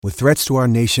With threats to our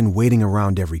nation waiting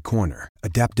around every corner,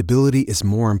 adaptability is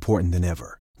more important than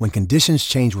ever. When conditions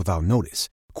change without notice,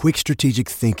 quick strategic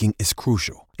thinking is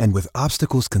crucial. And with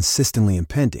obstacles consistently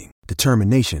impending,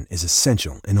 determination is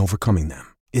essential in overcoming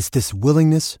them. It's this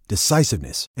willingness,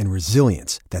 decisiveness, and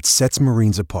resilience that sets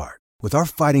Marines apart. With our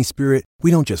fighting spirit, we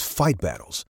don't just fight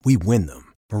battles, we win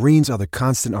them. Marines are the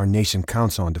constant our nation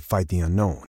counts on to fight the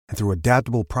unknown. And through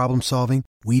adaptable problem solving,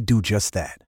 we do just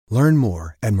that. Learn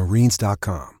more at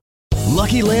marines.com.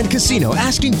 Lucky Land Casino,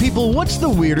 asking people, what's the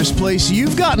weirdest place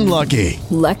you've gotten lucky?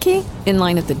 Lucky? In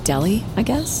line at the deli, I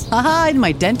guess? Aha, in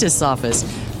my dentist's office.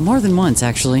 More than once,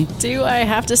 actually. Do I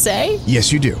have to say?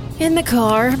 Yes, you do. In the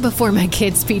car before my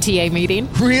kids' PTA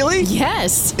meeting. Really?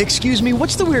 Yes. Excuse me,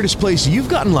 what's the weirdest place you've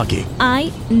gotten lucky?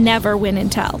 I never win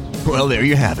and tell. Well, there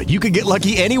you have it. You can get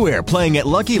lucky anywhere, playing at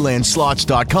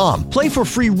LuckyLandSlots.com. Play for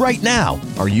free right now.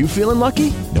 Are you feeling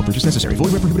lucky? No purchase necessary.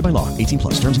 Void where prohibited by law. 18+.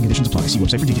 Terms and conditions apply. See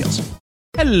website for details.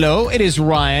 Hello, it is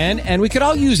Ryan, and we could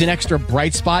all use an extra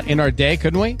bright spot in our day,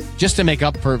 couldn't we? Just to make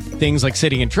up for things like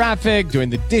sitting in traffic, doing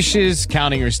the dishes,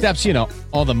 counting your steps, you know,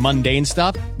 all the mundane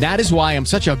stuff. That is why I'm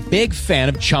such a big fan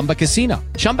of Chumba Casino.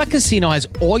 Chumba Casino has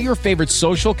all your favorite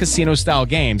social casino-style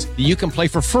games that you can play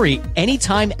for free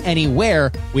anytime,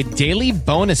 anywhere with daily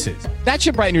bonuses. That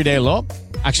should brighten your day a little.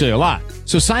 Actually, a lot.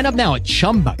 So sign up now at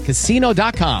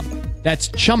ChumbaCasino.com. That's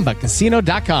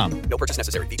ChumbaCasino.com. No purchase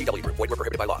necessary. VGW Group. Void where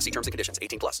prohibited by law. See terms and conditions.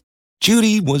 18+.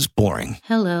 Judy was boring.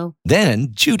 Hello. Then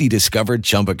Judy discovered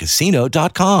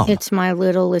ChumbaCasino.com. It's my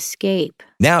little escape.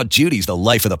 Now Judy's the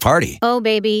life of the party. Oh,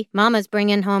 baby, mama's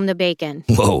bringing home the bacon.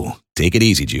 Whoa, take it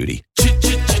easy, Judy.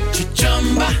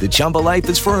 The Chumba life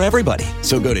is for everybody.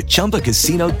 So go to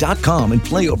ChumbaCasino.com and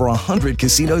play over 100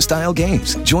 casino-style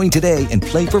games. Join today and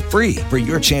play for free for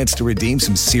your chance to redeem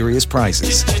some serious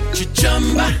prizes.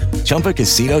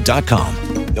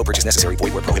 ChumbaCasino.com. No purchase necessary.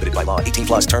 Void where prohibited by law.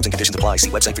 18+. Terms and conditions apply. See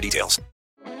website for details.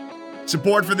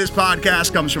 Support for this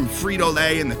podcast comes from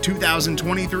Frito-Lay and the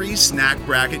 2023 Snack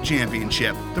Bracket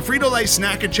Championship. The Frito-Lay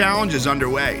Snack-It Challenge is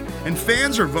underway, and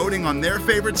fans are voting on their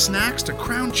favorite snacks to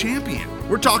crown champion.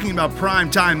 We're talking about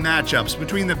prime-time matchups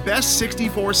between the best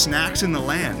 64 snacks in the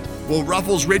land. Will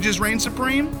Ruffles Ridges reign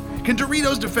supreme? Can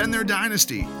Doritos defend their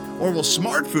dynasty? Or will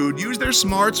Smart Food use their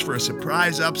smarts for a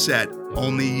surprise upset?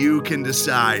 Only you can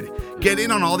decide. Get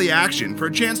in on all the action for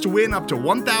a chance to win up to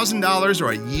 $1,000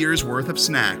 or a year's worth of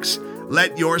snacks.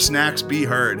 Let your snacks be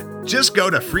heard. Just go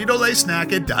to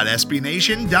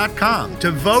fritolaysnacket.sbnation.com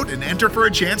to vote and enter for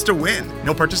a chance to win.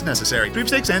 No purchase necessary.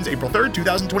 Sweepstakes ends April 3rd,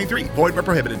 2023. Void where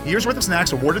prohibited. Year's worth of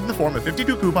snacks awarded in the form of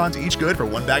 52 coupons, each good for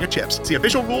one bag of chips. See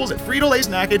official rules at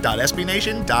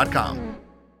fritolaysnacket.sbnation.com.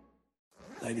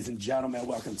 Ladies and gentlemen,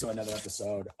 welcome to another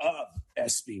episode of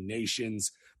SB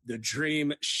Nation's The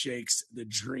Dream Shakes, The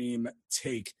Dream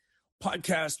Take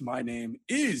podcast. My name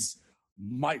is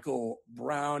Michael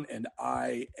Brown, and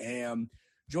I am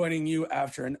joining you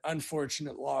after an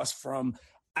unfortunate loss from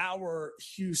our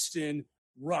Houston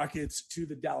Rockets to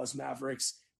the Dallas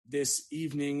Mavericks this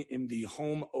evening in the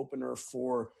home opener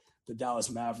for the Dallas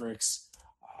Mavericks.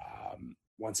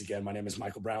 Once again, my name is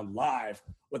Michael Brown, live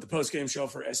with the postgame show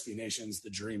for SB Nation's The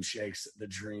Dream Shakes, The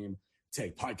Dream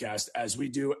Take podcast, as we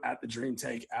do at the Dream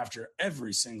Take after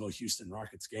every single Houston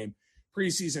Rockets game.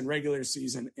 Preseason, regular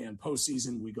season, and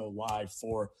postseason, we go live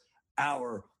for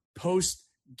our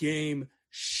post-game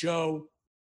show.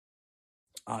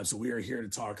 So we are here to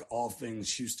talk all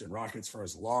things Houston Rockets for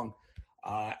as long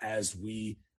as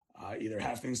we either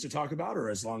have things to talk about or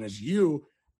as long as you,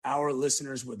 our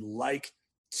listeners, would like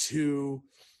to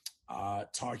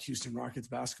talk Houston Rockets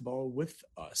basketball with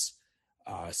us.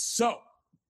 So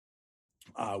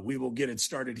we will get it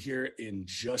started here in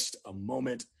just a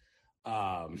moment.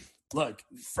 Look,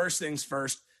 first things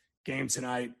first, game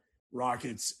tonight,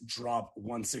 Rockets drop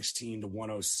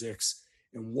 116-106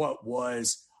 in what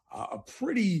was a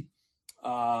pretty,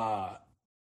 I'm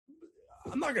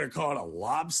not going to call it a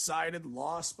lopsided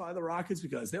loss by the Rockets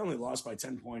because they only lost by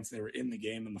 10 points. They were in the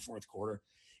game in the fourth quarter.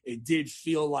 It did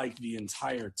feel like the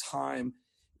entire time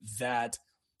that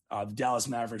the Dallas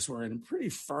Mavericks were in pretty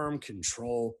firm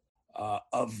control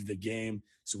of the game.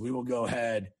 So we will go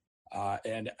ahead.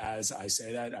 And as I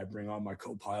say that, I bring on my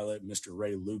co-pilot, Mr.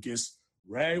 Ray Lucas.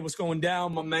 Ray, what's going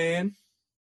down, my man?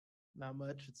 Not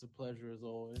much. It's a pleasure as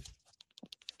always.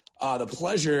 The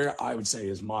pleasure, I would say,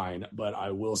 is mine, but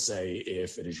I will say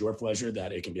if it is your pleasure,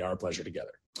 that it can be our pleasure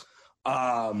together.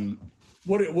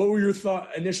 What were your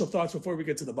initial thoughts before we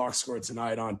get to the box score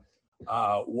tonight on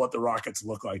what the Rockets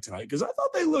look like tonight? Because I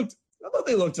thought they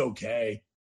looked okay.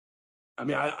 I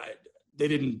mean, they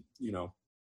didn't, they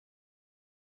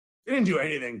didn't do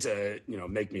anything to,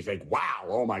 make me think, wow,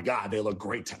 oh my God, they look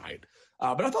great tonight.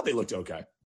 But I thought they looked okay.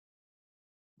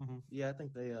 Mm-hmm. Yeah, I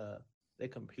think they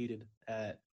competed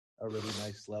at a really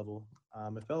nice level.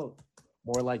 It felt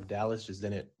more like Dallas just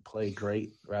didn't play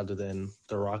great rather than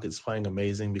the Rockets playing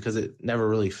amazing, because it never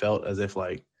really felt as if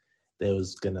like they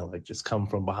was gonna like just come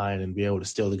from behind and be able to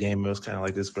steal the game. It was kind of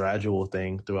like this gradual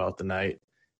thing throughout the night.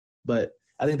 But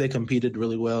I think they competed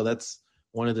really well. That's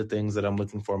one of the things that I'm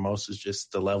looking for most, is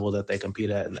just the level that they compete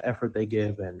at and the effort they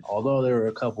give. And although there were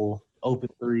a couple open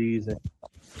threes and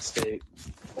mistakes,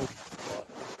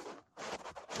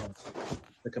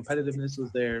 the competitiveness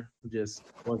was there, just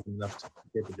wasn't enough to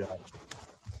get the job.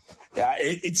 Yeah,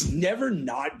 it's never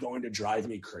not going to drive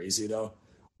me crazy, though,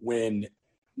 when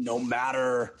no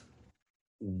matter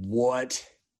what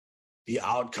the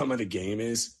outcome of the game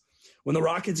is, when the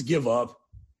Rockets give up,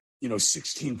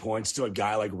 16 points to a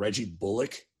guy like Reggie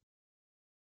Bullock,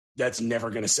 that's never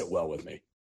going to sit well with me.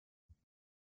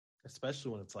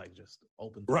 Especially when it's like just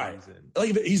open right. threes. And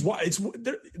like he's wide.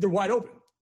 They're wide open.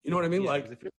 You know what I mean? yeah,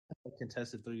 like if you're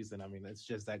contested threes, then I mean it's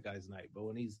just that guy's night. But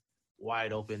when he's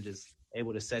wide open, just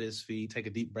able to set his feet, take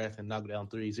a deep breath, and knock down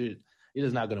threes, you're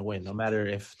just not going to win. No matter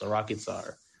if the Rockets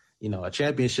are, a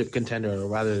championship contender or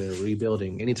rather they're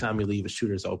rebuilding. Anytime you leave a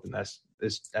shooter's open, that's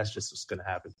just what's going to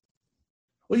happen.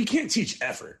 Well, you can't teach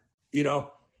effort,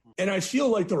 and I feel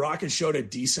like the Rockets showed a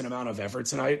decent amount of effort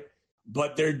tonight,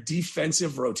 but their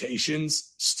defensive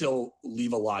rotations still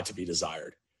leave a lot to be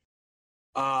desired.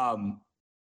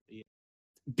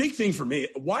 Big thing for me,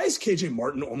 why is KJ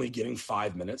Martin only getting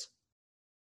 5 minutes?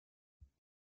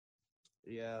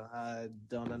 Yeah, I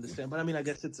don't understand. But, I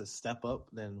guess it's a step up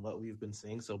than what we've been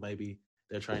seeing, so maybe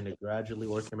they're trying to gradually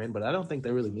work him in. But I don't think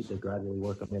they really need to gradually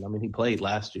work him in. He played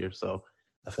last year, so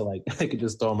I feel like they could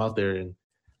just throw him out there and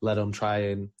let him try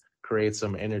and create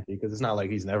some energy, because it's not like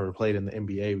he's never played in the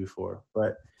NBA before.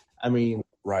 But,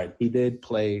 right, he did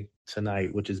play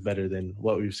tonight, which is better than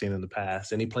what we've seen in the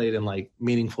past. And he played in,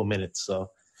 meaningful minutes.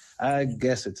 So I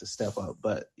guess it's a step up.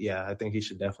 But, yeah, I think he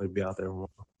should definitely be out there more.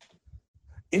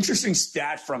 Interesting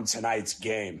stat from tonight's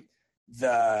game.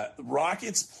 The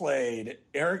Rockets played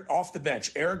off the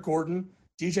bench, Eric Gordon,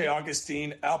 DJ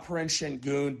Augustine, Alperen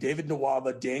Şengün, David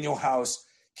Nwaba, Daniel House,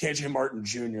 KJ Martin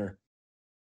Jr.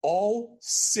 All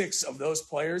 6 of those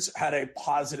players had a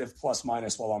positive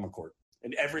plus-minus while on the court.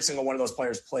 And every single one of those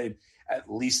players played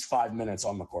at least 5 minutes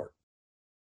on the court.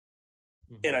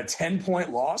 In a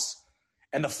 10-point loss.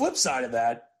 And the flip side of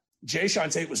that,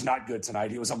 Jayshawn Tate was not good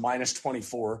tonight. He was a minus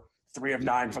 24, 3 of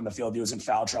 9 from the field. He was in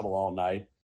foul trouble all night.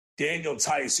 Daniel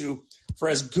Theis, who, for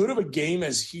as good of a game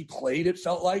as he played, it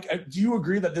felt like, do you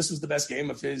agree that this was the best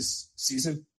game of his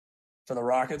season for the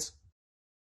Rockets?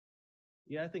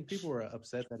 Yeah, I think people were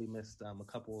upset that he missed a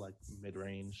couple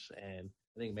mid-range and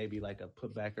I think maybe a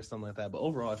putback or something like that. But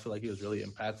overall, I feel like he was really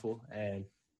impactful, and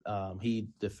he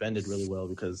defended really well,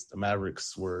 because the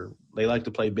Mavericks they like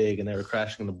to play big and they were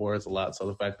crashing the boards a lot. So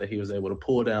the fact that he was able to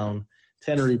pull down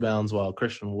 10 rebounds while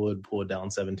Christian Wood pulled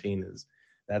down 17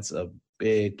 that's a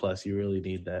big plus. You really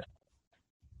need that.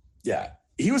 Yeah,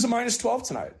 he was a minus 12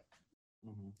 tonight.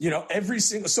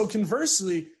 Mm-hmm. So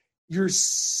conversely, your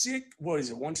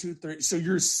 1, 2, 3. So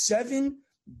your 7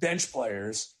 bench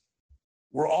players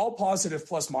were all positive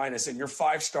plus minus, and your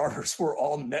 5 starters were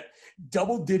all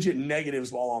double-digit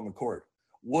negatives while on the court.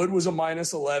 Wood was a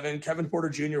minus 11, Kevin Porter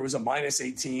Jr. was a minus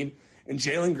 18, and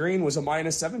Jalen Green was a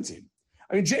minus 17.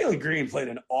 Jalen Green played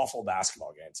an awful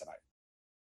basketball game tonight.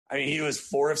 He was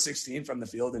 4 of 16 from the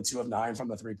field and 2 of 9 from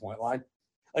the three-point line.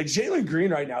 Jalen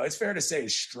Green right now, it's fair to say,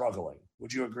 is struggling.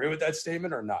 Would you agree with that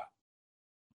statement or not?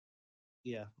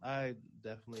 Yeah, I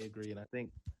definitely agree. And I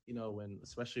think,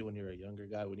 especially when you're a younger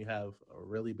guy, when you have a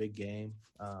really big game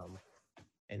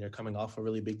and you're coming off a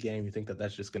really big game, you think that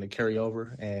that's just going to carry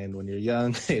over. And when you're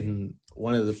young, and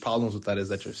one of the problems with that is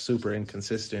that you're super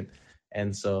inconsistent.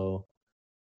 And so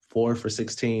 4 for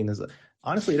 16 is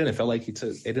honestly, it didn't feel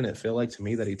like to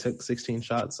me that he took 16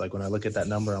 shots. When I look at that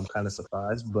number, I'm kind of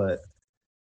surprised. But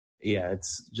yeah,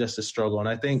 it's just a struggle. And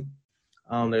I think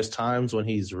there's times when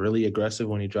he's really aggressive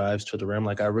when he drives to the rim.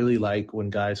 I really like when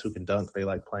guys who can dunk, they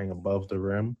like playing above the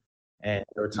rim. And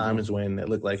there are times when it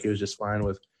looked like he was just fine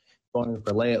with going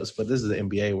for layups. But this is the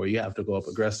NBA where you have to go up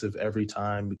aggressive every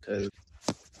time, because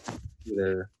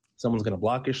either someone's going to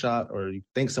block your shot or you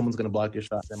think someone's going to block your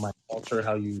shot. That might alter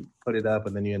how you put it up,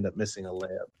 and then you end up missing a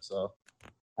layup. So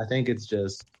I think it's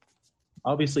just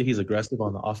obviously he's aggressive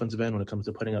on the offensive end when it comes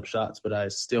to putting up shots, but I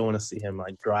still want to see him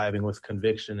driving with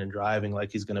conviction and driving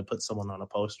like he's going to put someone on a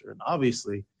poster. And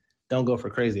obviously don't go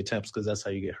for crazy attempts, because that's how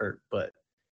you get hurt. But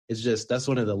it's just, that's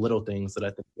one of the little things that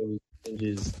I think really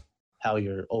changes how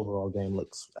your overall game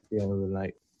looks at the end of the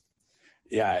night.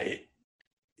 Yeah.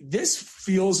 this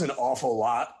feels an awful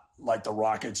lot like the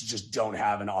Rockets just don't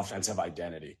have an offensive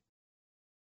identity.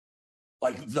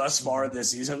 Like thus far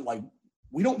this season, like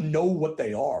we don't know what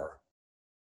they are.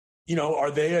 You know,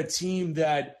 are they a team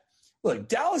that, look,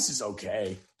 Dallas is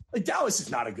okay. Like Dallas is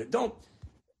not a good, I'm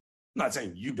not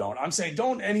saying you don't. I'm saying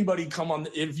don't anybody come on.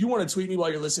 If you want to tweet me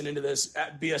while you're listening to this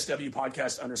at BSW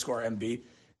podcast _MB,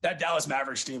 that Dallas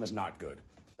Mavericks team is not good.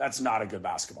 That's not a good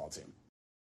basketball team.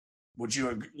 Would you,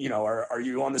 are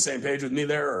you on the same page with me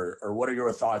there or what are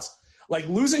your thoughts? Like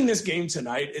losing this game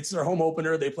tonight, it's their home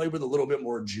opener. They played with a little bit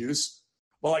more juice.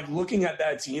 But like looking at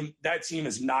that team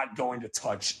is not going to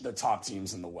touch the top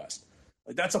teams in the West.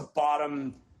 Like that's a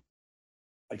bottom,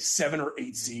 like 7 or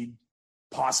 8 seed,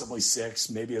 possibly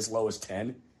 6, maybe as low as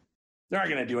 10. They're not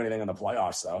going to do anything in the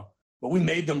playoffs though. But we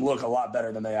made them look a lot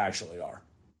better than they actually are.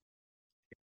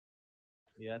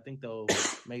 Yeah, I think they'll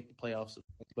make the playoffs,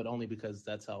 but only because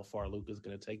that's how far Luka's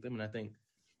going to take them. And I think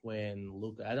when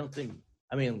Luka,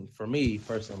 for me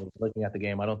personally, looking at the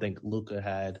game, I don't think Luka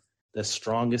had the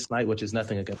strongest night, which is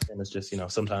nothing against him. It's just,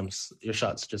 sometimes your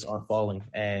shots just aren't falling.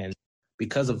 And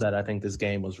because of that, I think this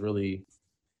game was really,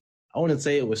 I wouldn't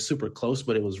say it was super close,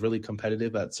 but it was really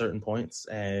competitive at certain points.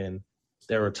 And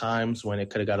there were times when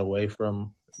it could have got away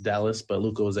from Dallas, but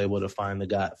Luka was able to find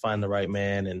the right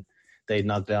man, and they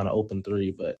knocked down an open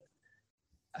 3. But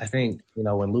I think,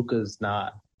 when Luka's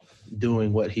not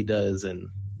doing what he does and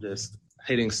just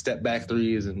hitting step back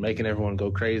threes and making everyone go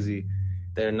crazy,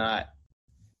 they're not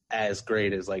as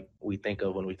great as like we think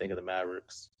of when we think of the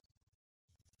Mavericks.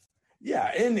 Yeah,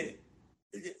 and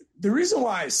the reason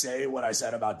why I say what I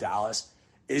said about Dallas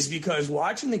is because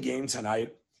watching the game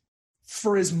tonight,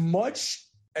 for as much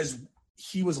as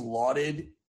he was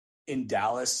lauded in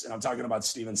Dallas, and I'm talking about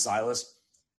Steven Silas,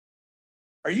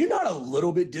 are you not a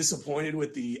little bit disappointed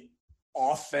with the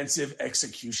offensive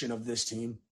execution of this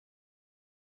team?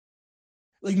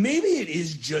 Like maybe it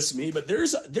is just me, but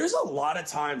there's a lot of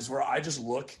times where I just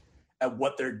look at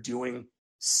what they're doing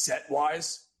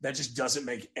set-wise that just doesn't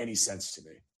make any sense to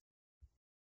me.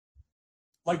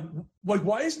 Like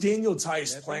why is Daniel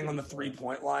Tice playing on the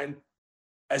 3-point line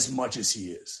as much as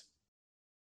he is?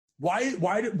 Why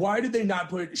did they not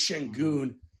put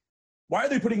Şengün? Why are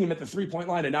they putting him at the 3-point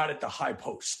line and not at the high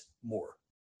post more?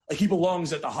 Like he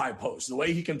belongs at the high post. The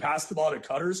way he can pass the ball to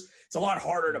cutters, it's a lot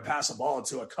harder to pass a ball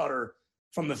to a cutter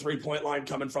from the 3-point line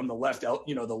coming from the left,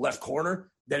 the left corner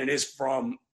than it is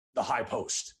from the high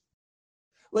post.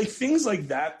 Like things like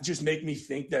that just make me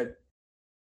think that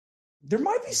there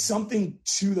might be something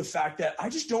to the fact that I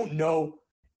just don't know.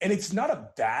 And it's not a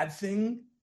bad thing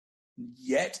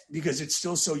yet because it's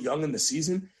still so young in the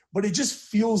season, but it just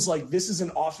feels like this is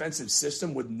an offensive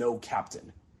system with no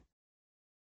captain.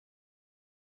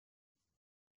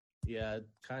 Yeah,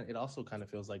 it also kind of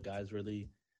feels like guys really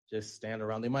just stand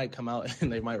around. They might come out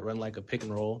and they might run like a pick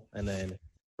and roll, and then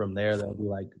from there they'll be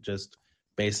like just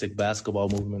basic basketball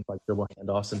movements like dribble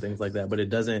handoffs and things like that. But it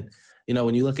doesn't,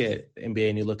 when you look at NBA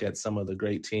and you look at some of the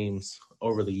great teams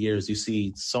over the years, you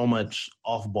see so much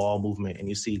off-ball movement and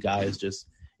you see guys just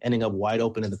ending up wide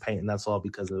open in the paint, and that's all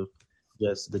because of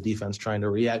just the defense trying to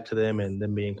react to them and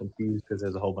them being confused because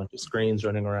there's a whole bunch of screens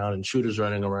running around and shooters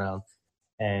running around.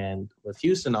 And with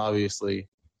Houston, obviously,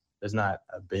 there's not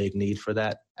a big need for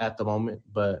that at the moment.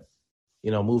 But,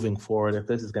 moving forward, if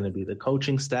this is going to be the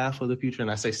coaching staff of the future,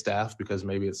 and I say staff because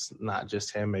maybe it's not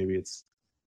just him, maybe it's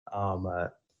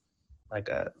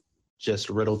just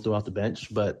riddled throughout the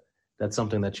bench, but that's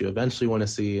something that you eventually want to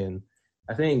see. And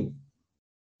I think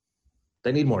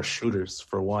they need more shooters,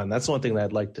 for one. That's one thing that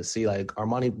I'd like to see. Like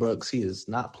Armani Brooks, he is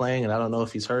not playing, and I don't know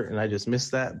if he's hurt, and I just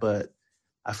missed that. But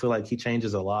I feel like he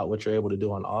changes a lot what you're able to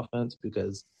do on offense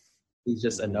because he's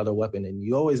just another weapon. And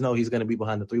you always know he's going to be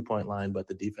behind the 3-point line, but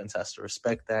the defense has to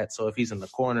respect that. So if he's in the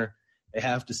corner, they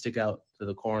have to stick out to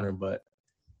the corner, but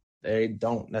they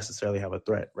don't necessarily have a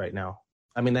threat right now.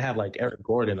 I mean, they have like Eric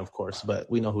Gordon, of course, but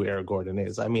we know who Eric Gordon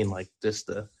is. I mean, like just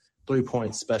the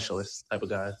 3-point specialist type of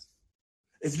guy.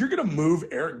 If you're going to move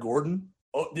Eric Gordon,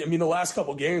 the last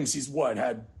couple games, he's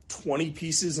had 20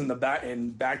 pieces in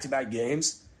back-to-back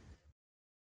games.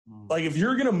 Like if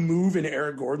you're going to move in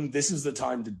Eric Gordon, this is the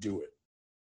time to do it,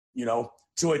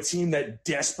 to a team that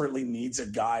desperately needs a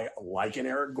guy like an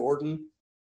Eric Gordon.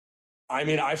 I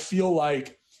mean, I feel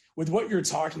like with what you're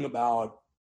talking about,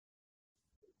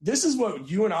 this is what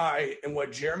you and I and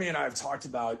what Jeremy and I have talked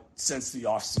about since the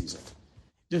offseason.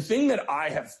 The thing that I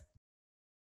have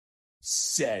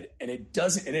said, and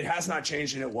it has not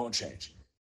changed and it won't change.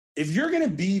 If you're going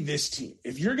to be this team,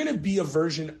 if you're going to be a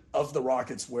version of the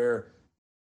Rockets where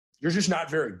you're just not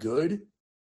very good,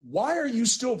 why are you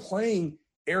still playing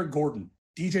Eric Gordon,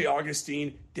 DJ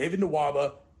Augustine, David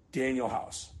Nwaba, Daniel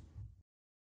House.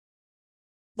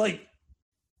 Like,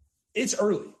 it's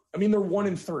early. I mean, they're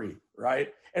 1-3, right?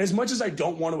 And as much as I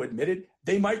don't want to admit it,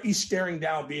 they might be staring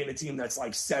down being a team that's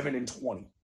like 7-20.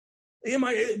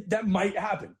 That might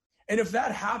happen. And if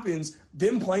that happens,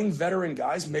 them playing veteran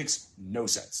guys makes no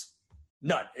sense.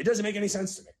 None. It doesn't make any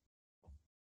sense to me.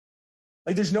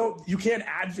 Like, you can't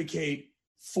advocate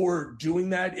for doing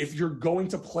that if you're going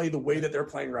to play the way that they're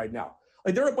playing right now.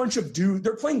 Like, they're a bunch of dudes,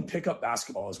 they're playing pickup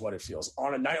basketball is what it feels.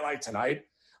 On a night like tonight,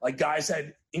 like, guys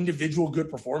had individual good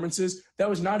performances. That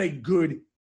was not a good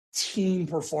team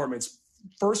performance,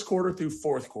 first quarter through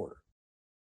fourth quarter.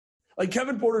 Like,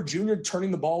 Kevin Porter Jr. turning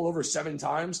the ball over 7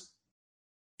 times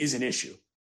is an issue.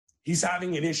 He's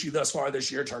having an issue thus far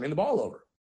this year turning the ball over.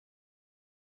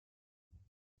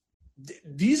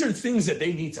 These are things that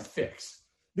they need to fix,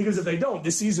 because if they don't,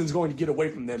 this season's going to get away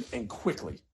from them and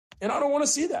quickly. And I don't want to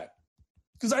see that,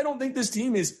 because I don't think this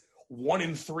team is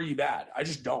 1-3 bad. I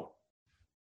just don't.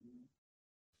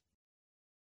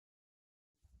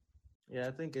 Yeah,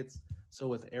 I think it's so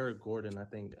with Eric Gordon. I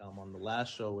think on the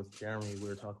last show with Jeremy, we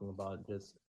were talking about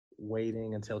just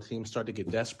waiting until teams start to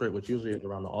get desperate, which usually is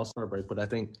around the All-Star break. But I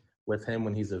think with him,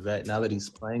 when he's a vet, now that he's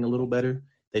playing a little better,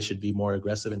 they should be more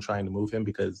aggressive in trying to move him,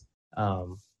 because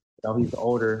now he's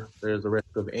older. There's a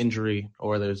risk of injury,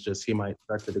 or he might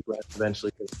start to digress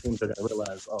eventually, because teams are going to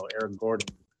realize, oh, Eric Gordon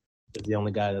is the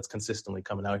only guy that's consistently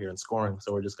coming out here and scoring,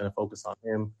 so we're just going to focus on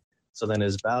him. So then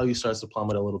his value starts to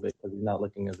plummet a little bit because he's not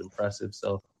looking as impressive.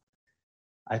 So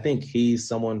I think he's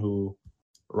someone who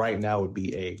right now would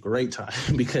be a great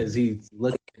time because he's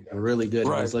looking really good.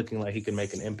 Right. And he's looking like he can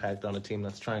make an impact on a team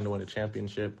that's trying to win a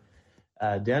championship.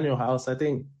 Daniel House, I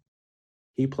think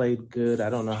he played good. I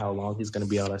don't know how long he's going to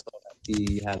be out. I saw that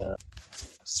he had a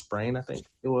sprain, I think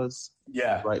it was.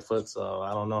 Yeah. Right foot. So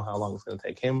I don't know how long it's going to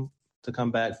take him to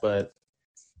come back. But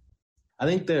I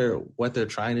think what they're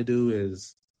trying to do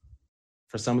is,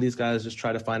 for some of these guys, just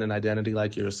try to find an identity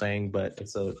like you were saying, but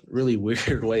it's a really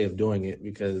weird way of doing it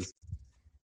because,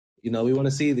 we want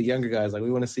to see the younger guys. Like,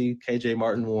 we want to see KJ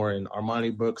Martin more and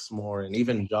Armani Brooks more and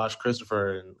even Josh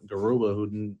Christopher and Garuba,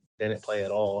 who didn't play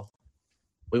at all.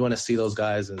 We want to see those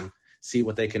guys and see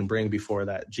what they can bring before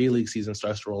that G League season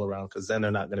starts to roll around, because then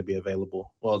they're not going to be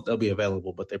available. Well, they'll be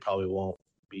available, but they probably won't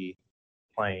be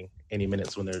playing any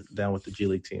minutes when they're down with the G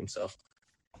League team. So,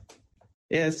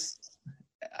 yes.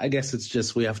 I guess it's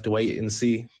just we have to wait and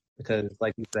see because,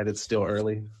 like you said, it's still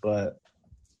early. But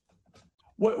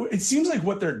what it seems like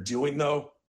what they're doing,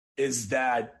 though, is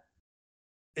that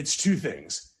it's two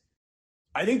things.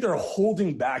 I think they're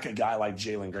holding back a guy like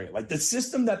Jalen Green. Like, the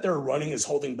system that they're running is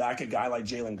holding back a guy like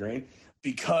Jalen Green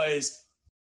because,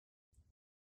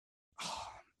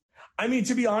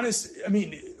 to be honest,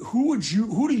 who would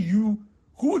you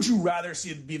rather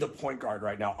see be the point guard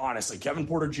right now? Honestly, Kevin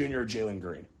Porter Jr. or Jalen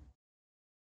Green?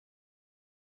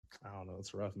 I don't know.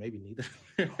 It's rough. Maybe neither.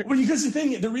 Well, because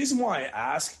the reason why I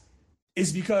ask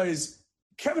is because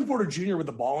Kevin Porter Jr. with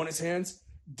the ball in his hands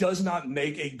does not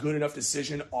make a good enough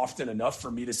decision often enough for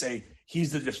me to say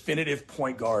he's the definitive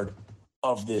point guard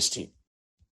of this team.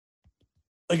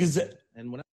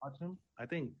 And when I watch him, I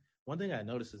think one thing I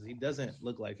noticed is he doesn't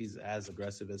look like he's as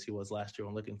aggressive as he was last year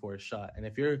when looking for a shot. And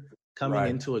if you're coming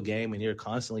into a game and you're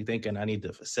constantly thinking, I need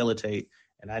to facilitate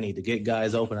and I need to get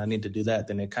guys open, I need to do that,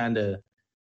 then it kind of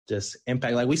just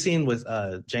impact. Like we seen with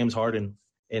James Harden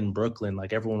in Brooklyn,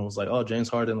 like everyone was like, oh, James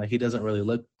Harden, like he doesn't really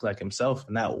look like himself.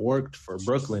 And that worked for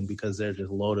Brooklyn because they're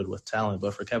just loaded with talent.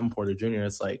 But for Kevin Porter Jr.,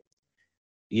 it's like,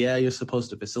 yeah, you're supposed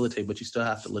to facilitate, but you still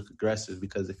have to look aggressive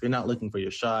because if you're not looking for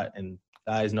your shot and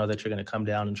guys know that you're going to come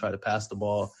down and try to pass the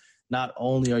ball, not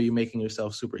only are you making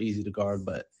yourself super easy to guard,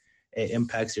 but it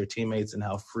impacts your teammates and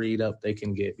how freed up they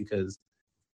can get because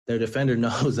their defender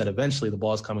knows that eventually the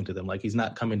ball's coming to them. Like he's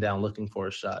not coming down looking for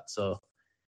a shot. So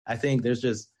I think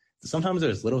sometimes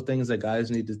there's little things that guys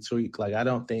need to tweak. Like I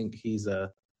don't think he's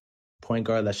a point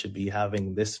guard that should be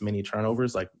having this many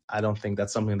turnovers. Like I don't think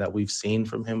that's something that we've seen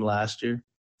from him last year.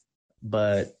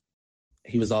 But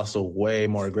he was also way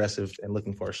more aggressive and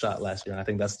looking for a shot last year. And I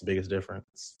think that's the biggest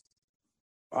difference.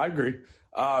 I agree.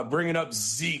 Bringing up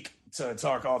Zeke to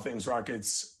talk all things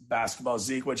Rockets basketball.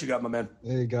 Zeke, what you got, my man?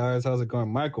 Hey, guys. How's it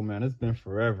going? Michael, man, it's been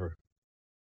forever.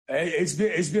 Hey,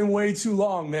 it's been way too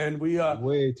long, man.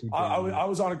 Way too long. I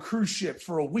was on a cruise ship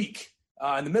for a week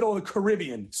in the middle of the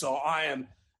Caribbean. So I am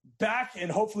back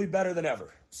and hopefully better than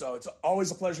ever. So it's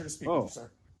always a pleasure to speak with you,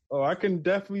 sir. Oh, I can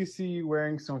definitely see you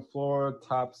wearing some floor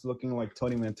tops looking like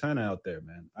Tony Montana out there,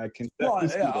 man. I can definitely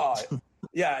see that.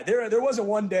 Yeah, there wasn't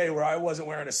one day where I wasn't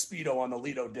wearing a Speedo on the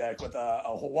Lido deck with a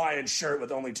Hawaiian shirt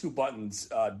with only 2 buttons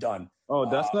done. Oh,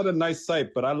 that's not a nice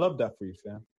sight, but I love that for you,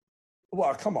 fam.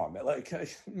 Well, come on, man. Like,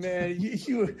 man,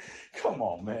 you come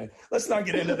on, man. Let's not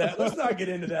get into that. Let's not get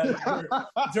into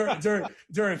that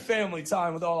during family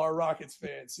time with all our Rockets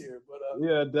fans here. But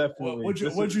yeah, definitely.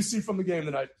 What'd you see from the game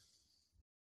tonight?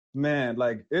 Man,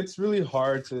 like, it's really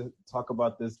hard to talk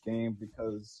about this game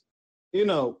because, you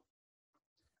know,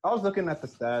 I was looking at the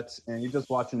stats and you're just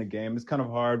watching the game. It's kind of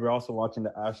hard. We're also watching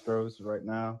the Astros right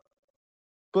now.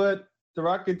 But the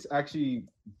Rockets actually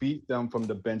beat them from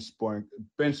the bench scoring.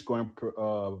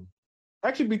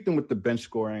 Actually beat them with the bench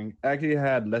scoring. Actually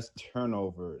had less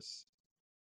turnovers.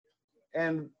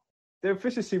 And their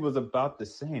efficiency was about the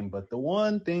same. But the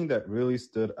one thing that really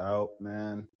stood out,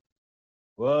 man,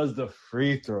 was the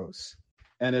free throws.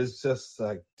 And it's just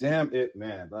like, damn it,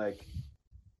 man. Like,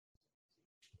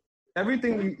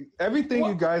 everything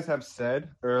you guys have said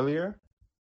earlier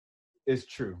is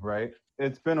true, right?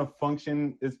 It's been a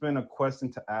question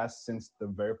to ask since the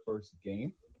very first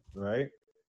game, right?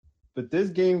 But this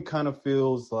game kind of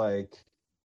feels like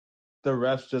the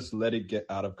refs just let it get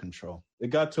out of control.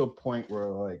 It got to a point where,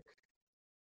 like,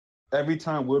 every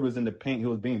time Wood was in the paint, he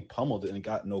was being pummeled and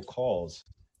got no calls.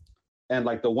 And,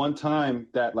 like, the one time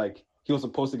that, like, he was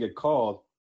supposed to get called,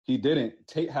 he didn't.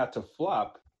 Tate had to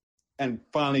flop and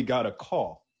finally got a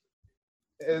call.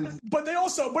 But they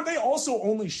also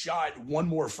only shot one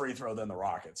more free throw than the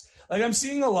Rockets. Like, I'm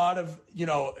seeing a lot of, you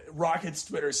know, Rockets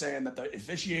Twitter saying that the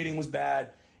officiating was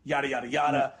bad, yada, yada,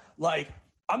 yada. Like,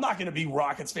 I'm not going to be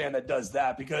Rockets fan that does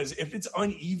that, because if it's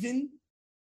uneven,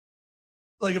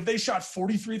 like if they shot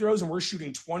 40 free throws and we're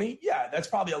shooting 20, yeah, that's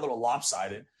probably a little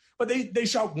lopsided. But they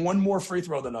shot one more free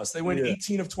throw than us. They went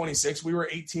 18 of 26. We were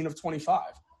 18 of 25.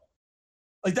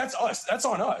 Like, that's us. That's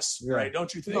on us, right?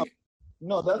 Don't you think?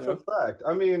 No, that's a fact.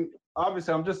 I mean,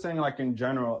 obviously, I'm just saying, like, in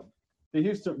general,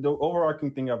 the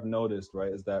overarching thing I've noticed,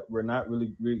 right, is that we're not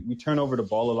really we turn over the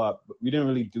ball a lot, but we didn't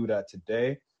really do that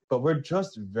today. But we're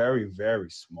just very, very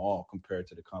small compared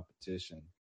to the competition.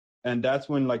 And that's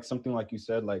when, like, something like you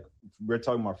said, like, we're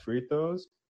talking about free throws,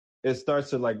 it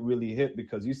starts to, like, really hit,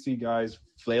 because you see guys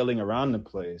flailing around the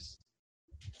place.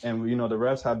 And, you know, the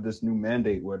refs have this new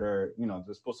mandate where they're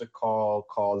supposed to call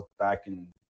calls back in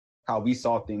how we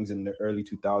saw things in the early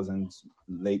 2000s,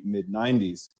 late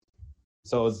mid-90s.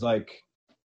 So it's like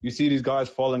you see these guys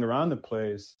falling around the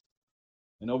place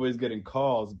and nobody's getting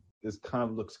calls. This kind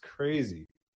of looks crazy.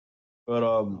 But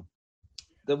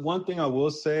the one thing I will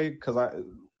say, because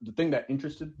the thing that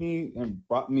interested me and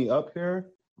brought me up here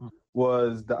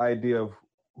was the idea of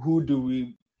who do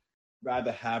we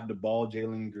rather have the ball,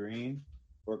 Jalen Green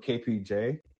or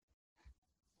KPJ?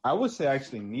 I would say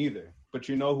actually neither. But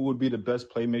you know who would be the best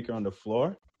playmaker on the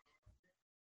floor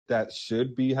that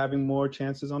should be having more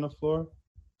chances on the floor?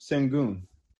 Sengun.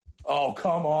 Oh,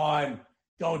 come on.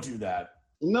 Don't do that.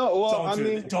 No, well,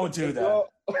 don't do that.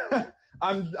 Well,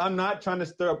 I'm not trying to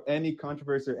stir up any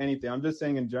controversy or anything. I'm just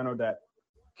saying in general that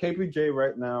KPJ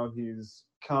right now, he's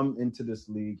come into this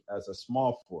league as a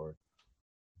small forward.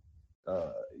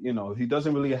 He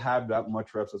doesn't really have that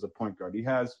much reps as a point guard. He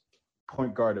has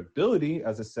point guard ability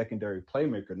as a secondary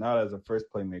playmaker, not as a first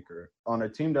playmaker. On a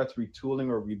team that's retooling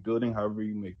or rebuilding, however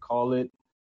you may call it,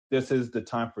 this is the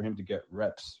time for him to get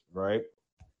reps, right?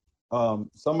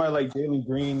 Somebody like Jalen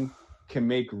Green can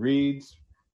make reads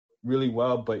really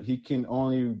well, but he can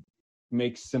only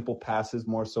make simple passes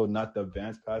more so, not the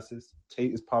advanced passes.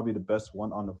 Tate is probably the best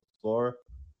one on the floor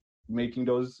making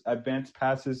those advanced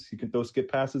passes. He can throw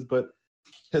skip passes, but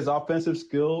his offensive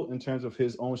skill in terms of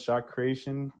his own shot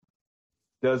creation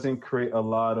doesn't create a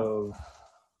lot of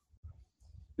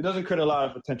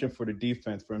attention for the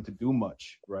defense for him to do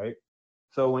much, right?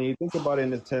 So when you think about it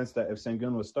in the sense that if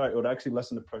Sengun would start, it would actually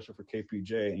lessen the pressure for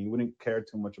KPJ, and you wouldn't care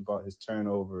too much about his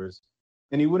turnovers,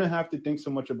 and he wouldn't have to think so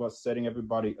much about setting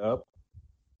everybody up.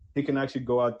 He can actually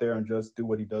go out there and just do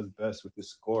what he does best with his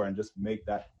score and just make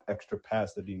that extra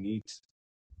pass that he needs.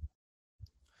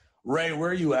 Ray, where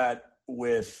are you at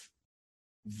with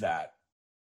that?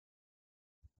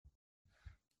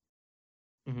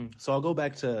 Mm-hmm. So I'll go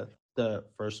back to the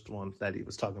first one that he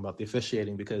was talking about, the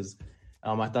officiating, because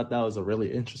I thought that was a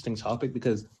really interesting topic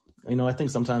because, I think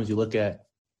sometimes you look at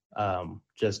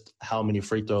just how many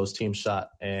free throws teams shot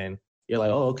and you're like,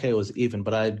 oh, okay, it was even.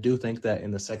 But I do think that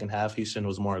in the second half, Houston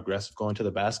was more aggressive going to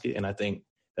the basket. And I think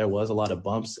there was a lot of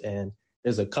bumps. And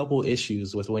there's a couple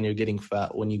issues with when you're getting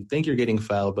fouled, when you think you're getting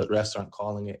fouled, but refs aren't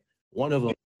calling it. One of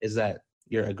them is that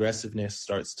your aggressiveness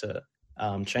starts to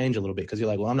change a little bit because you're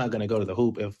like, well, I'm not going to go to the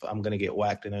hoop if I'm going to get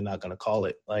whacked and they're not going to call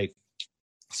it.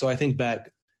 So I think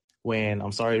back when,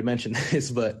 I'm sorry to mention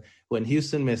this, but when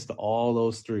Houston missed all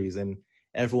those threes and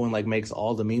everyone makes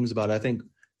all the memes about it, I think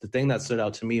the thing that stood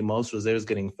out to me most was they was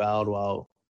getting fouled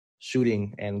while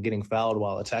shooting and getting fouled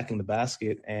while attacking the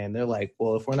basket. And they're like,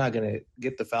 well, if we're not going to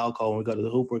get the foul call when we go to the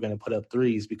hoop, we're going to put up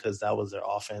threes because that was their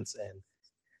offense. And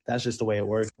that's just the way it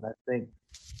works. And I think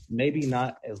maybe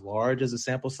not as large as a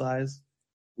sample size.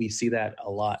 We see that a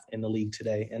lot in the league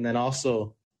today. And then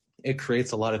also it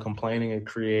creates a lot of complaining. It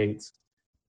creates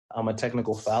a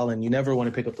technical foul, and you never want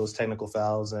to pick up those technical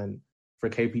fouls. And for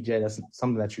KPJ, that's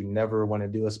something that you never want to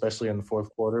do, especially in the fourth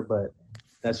quarter. But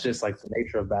that's just like the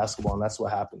nature of basketball, and that's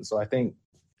what happens. So I think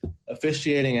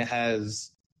officiating, it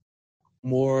has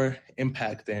more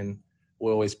impact than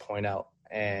we always point out.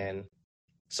 And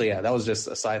so, yeah, that was just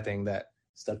a side thing that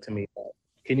stuck to me.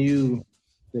 Can you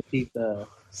repeat the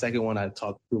second one? I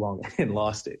talked too long and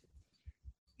lost it.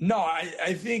 No,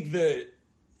 I think that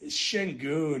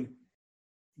Şengün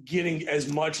getting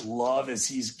as much love as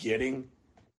he's getting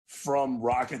from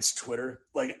Rockets Twitter,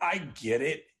 like, I get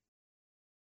it.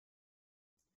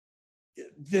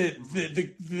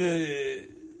 The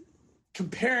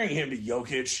comparing him to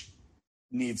Jokic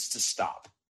needs to stop.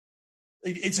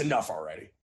 It's enough already.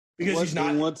 Because he's not.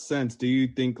 In what sense do you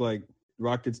think like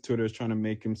Rockets Twitter is trying to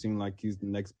make him seem like he's the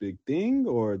next big thing,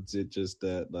 or is it just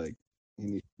that like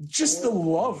just the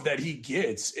love that he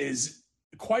gets is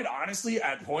quite honestly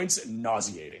at points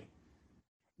nauseating.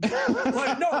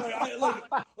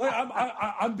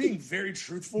 I'm being very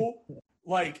truthful.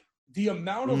 Like the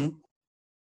amount of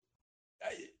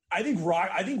I think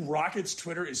Rockets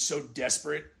Twitter is so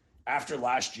desperate after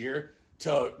last year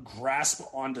to grasp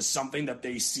onto something that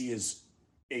they see as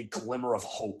a glimmer of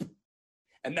hope.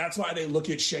 And that's why they look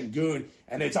at Şengün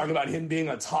and they talk about him being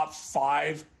a top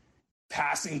 5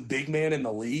 passing big man in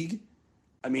the league.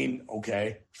 I mean,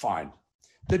 okay, fine.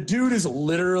 The dude has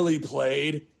literally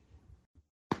played,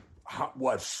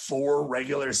 4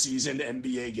 regular season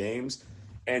NBA games.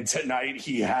 And tonight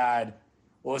he had,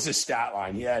 what was his stat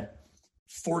line? He had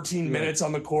 14 minutes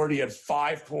on the court. He had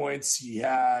 5 points. He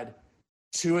had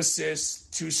 2 assists,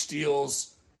 2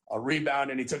 steals, a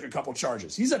rebound, and he took a couple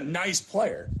charges. He's a nice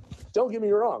player. Don't get me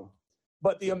wrong.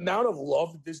 But the amount of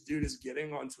love that this dude is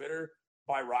getting on Twitter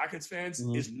by Rockets fans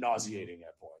is nauseating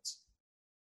at points.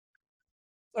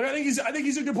 Like, I think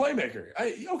he's a good playmaker.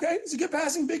 He's a good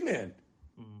passing big man.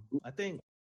 I think.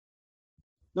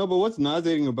 No, but what's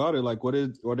nauseating about it? Like, what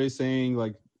are they saying?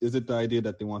 Like, is it the idea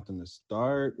that they want them to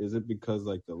start? Is it because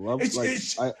like the love? I'm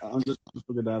just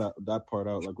figuring that part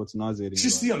out. Like, what's nauseating? It's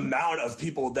just the amount of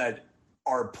people that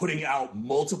are putting out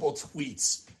multiple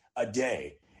tweets a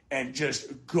day and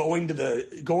just going to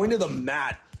the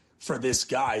mat for this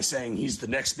guy, saying he's the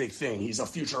next big thing. He's a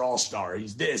future all-star.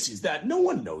 He's this. He's that. No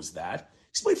one knows that.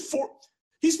 He's played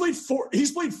four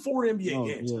NBA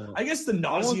games. Yeah. I guess the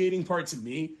nauseating part to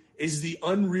me is the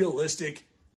unrealistic,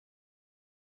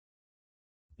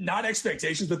 not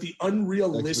expectations, but the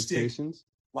unrealistic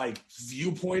like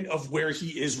viewpoint of where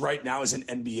he is right now as an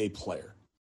NBA player.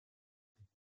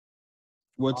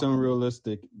 What's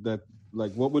unrealistic? That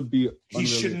like what would be? He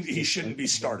shouldn't be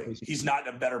starting. He's not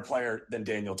a better player than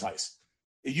Daniel Tice.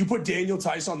 If you put Daniel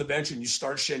Tice on the bench and you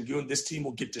start Şengün, this team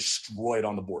will get destroyed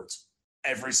on the boards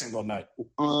every single night.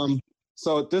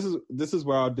 So this is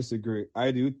where I'll disagree.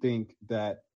 I do think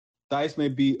that Tice may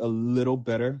be a little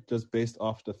better just based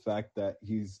off the fact that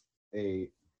he's a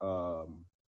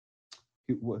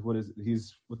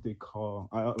he's what they call,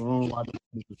 I don't know why.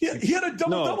 He had a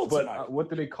double tonight. What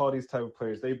do they call these type of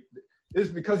players? It's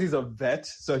because he's a vet,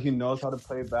 so he knows how to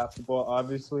play basketball,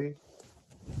 obviously.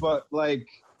 But like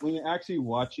when you're actually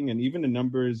watching, and even the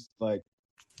numbers, like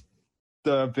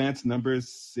the advanced numbers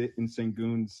sit in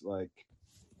Şengün's like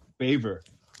favor.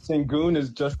 Şengün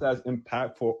is just as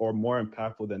impactful or more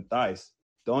impactful than Tice.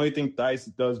 The only thing Tice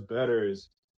does better is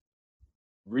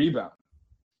rebound.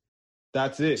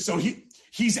 That's it. So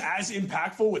he's as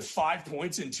impactful with 5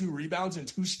 points and 2 rebounds and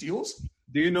 2 steals?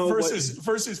 Do you know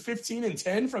versus 15 and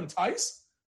 10 from Tice?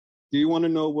 Do you want to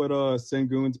know what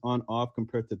Şengün's on off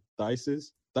compared to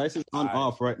Tice's? Tice's on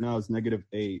off right now is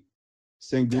 -8.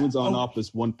 Şengün's on off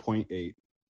is 1.8.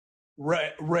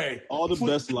 Ray. All the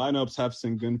best lineups have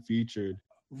Şengün featured.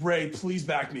 Ray, please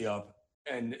back me up.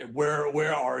 And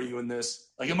where are you in this?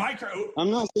 Like, am I?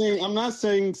 I'm not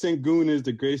saying Şengün is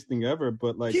the greatest thing ever,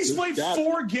 but like he's played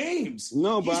 4 games.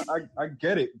 No, but I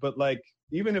get it. But like,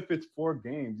 even if it's 4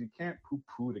 games, you can't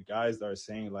poo-poo the guys that are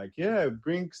saying like, yeah,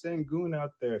 bring Şengün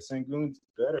out there. Şengün's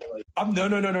better. Like,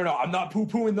 no. I'm not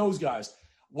poo-pooing those guys.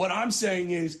 What I'm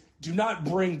saying is, do not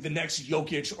bring the next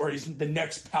Jokic or the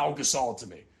next Pau Gasol to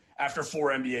me after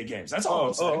 4 NBA games. That's all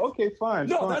I'm saying. Oh, okay, fine.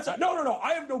 No.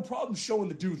 I have no problem showing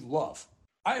the dude love.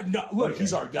 I have not. Look,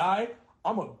 He's our guy.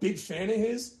 I'm a big fan of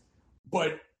his.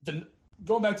 But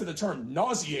going back to the term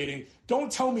nauseating,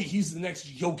 don't tell me he's the next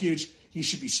Jokic. he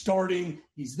should be starting.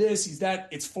 He's this, he's that.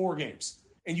 It's 4 games.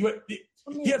 And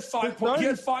he had 5 points. He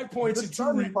had 5 points and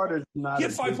 2 rebounds. He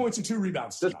had 5 points and 2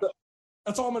 rebounds.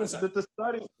 That's all I'm going to say.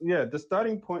 The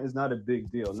starting point is not a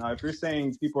big deal. Now, if you're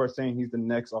saying people are saying he's the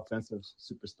next offensive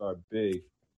superstar big,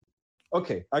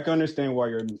 okay, I can understand why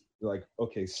you're like,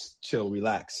 okay, chill,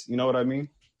 relax. You know what I mean?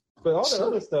 But all the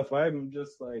other stuff, I'm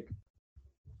just like,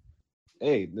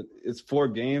 hey, it's 4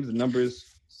 games. The numbers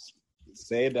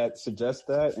suggest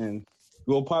that, and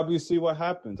we'll probably see what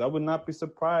happens. I would not be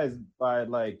surprised by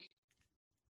like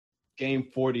game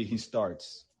 40 he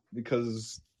starts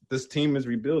because this team is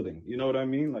rebuilding. You know what I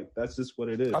mean? Like, that's just what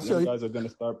it is. These guys are going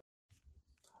to start.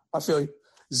 I feel you.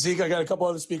 Zeke, I got a couple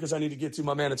other speakers I need to get to,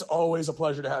 my man. It's always a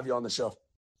pleasure to have you on the show.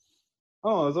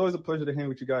 Oh, it's always a pleasure to hang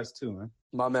with you guys too, man.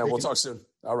 My man, we'll talk soon.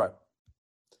 All right.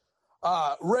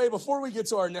 Ray, before we get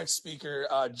to our next speaker,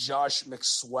 Josh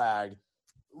McSwag,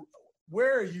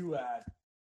 where are you at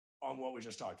on what we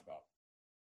just talked about?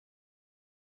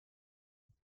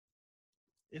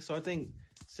 Yeah, so I think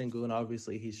Sengun,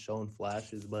 obviously, he's shown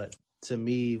flashes, but to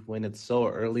me, when it's so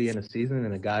early in the season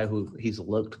and a guy who he's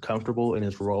looked comfortable in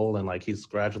his role and like he's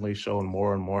gradually showing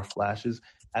more and more flashes,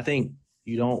 I think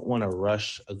you don't want to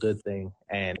rush a good thing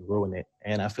and ruin it.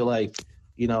 And I feel like,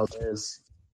 there's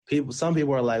some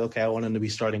people are like, okay, I want him to be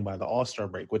starting by the All-Star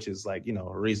break, which is like,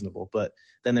 reasonable. But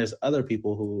then there's other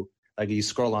people who, like, you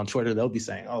scroll on Twitter, they'll be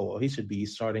saying, oh, well, he should be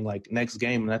starting like next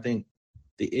game. And I think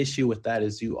the issue with that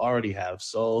is you already have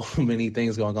so many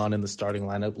things going on in the starting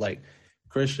lineup. Like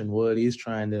Christian Wood, he's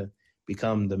trying to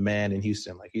become the man in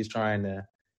Houston. Like he's trying to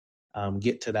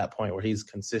get to that point where he's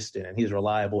consistent and he's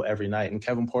reliable every night. And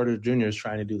Kevin Porter Jr. is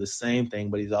trying to do the same thing,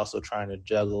 but he's also trying to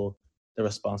juggle the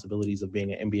responsibilities of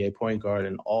being an NBA point guard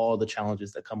and all the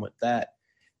challenges that come with that.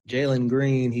 Jalen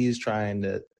Green, he's trying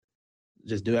to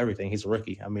just do everything. He's a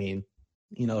rookie. I mean,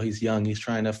 he's young. He's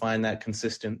trying to find that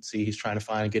consistency. He's trying to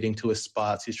find getting to his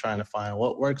spots. He's trying to find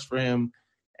what works for him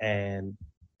and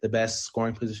the best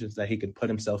scoring positions that he can put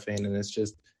himself in. And it's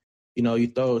just, you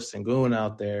throw Sengun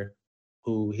out there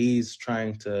who he's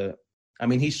trying to – I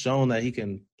mean, he's shown that he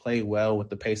can play well with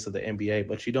the pace of the NBA,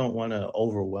 but you don't want to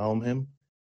overwhelm him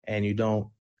and you don't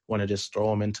want to just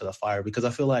throw him into the fire because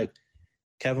I feel like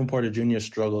Kevin Porter Jr.'s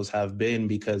struggles have been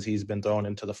because he's been thrown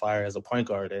into the fire as a point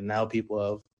guard, and now people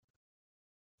have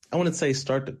 – I wouldn't say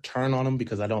start to turn on him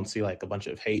because I don't see like a bunch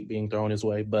of hate being thrown his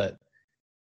way, but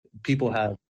people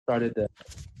have started to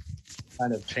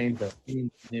kind of change their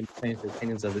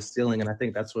opinions of his ceiling, and I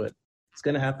think that's what it's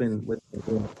going to happen with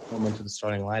him into the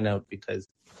starting lineup because,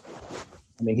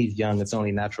 I mean, he's young. It's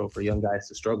only natural for young guys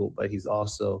to struggle, but he's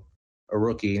also a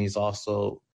rookie and he's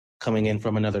also coming in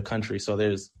from another country. So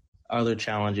there's other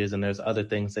challenges and there's other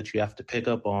things that you have to pick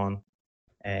up on.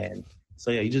 And so,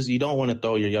 yeah, you don't want to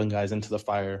throw your young guys into the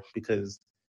fire because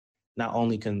not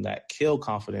only can that kill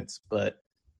confidence, but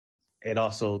it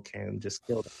also can just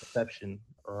kill the perception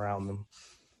around them.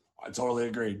 I totally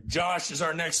agree. Josh is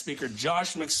our next speaker.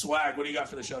 Josh McSwag, what do you got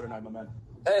for the show tonight, my man?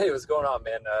 Hey, what's going on,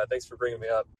 man? Thanks for bringing me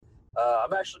up.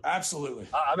 I'm actually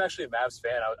a Mavs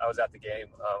fan. I was at the game.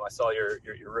 I saw your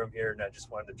room here, and I just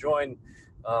wanted to join.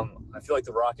 I feel like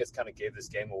the Rockets kind of gave this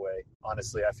game away.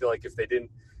 Honestly, I feel like if they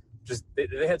didn't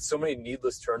they had so many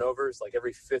needless turnovers. Like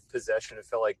every fifth possession, it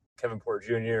felt like Kevin Porter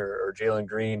Jr. or Jalen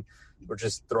Green were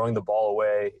just throwing the ball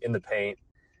away in the paint.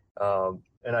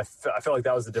 And I felt like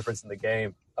that was the difference in the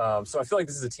game. So I feel like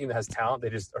this is a team that has talent. They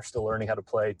just are still learning how to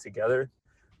play together.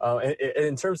 And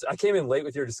in terms, I came in late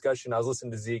with your discussion. I was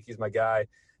listening to Zeke. He's my guy.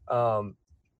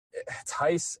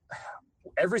 Tice,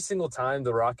 every single time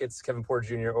the Rockets, Kevin Porter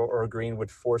Jr. or Green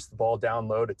would force the ball down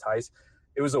low to Tice,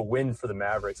 it was a win for the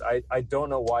Mavericks. I don't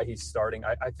know why he's starting.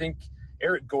 I think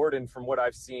Eric Gordon, from what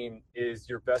I've seen, is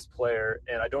your best player,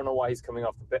 and I don't know why he's coming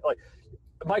off the bench. Like,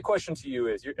 my question to you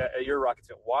is, you're a Rockets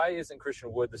fan. Why isn't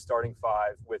Christian Wood the starting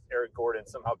five with Eric Gordon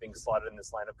somehow being slotted in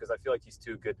this lineup? Because I feel like he's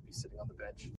too good to be sitting on the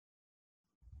bench.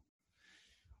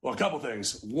 Well, a couple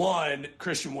things. One,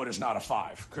 Christian Wood is not a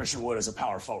five. Christian Wood is a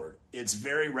power forward. It's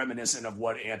very reminiscent of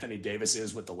what Anthony Davis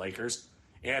is with the Lakers.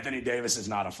 Anthony Davis is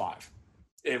not a five.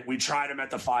 We tried him at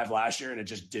the five last year, and it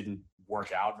just didn't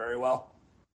work out very well.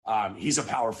 He's a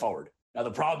power forward. Now,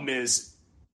 the problem is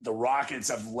the Rockets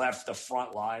have left the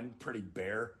front line pretty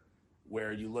bare,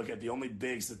 where you look at the only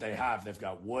bigs that they have. They've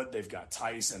got Wood, they've got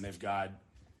Tice, and they've got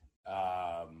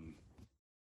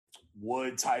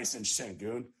Wood, Tice, and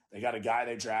Sengun. They got a guy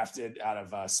they drafted out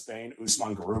of Spain,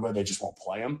 Usman Garuba. They just won't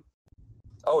play him.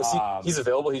 Oh, he's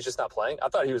available? He's just not playing? I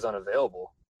thought he was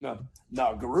unavailable. No,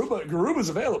 Garuba's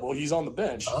available. He's on the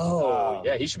bench. Oh,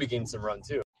 yeah, he should be getting some run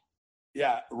too.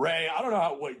 Yeah, Ray, I don't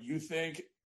know what you think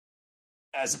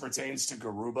as it pertains to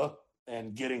Garuba.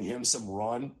 and getting him some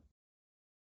run.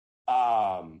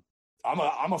 I'm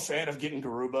a fan of getting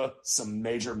Garuba some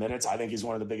major minutes. I think he's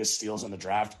one of the biggest steals in the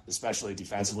draft, especially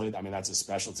defensively. I mean, that's his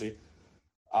specialty.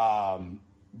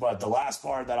 But the last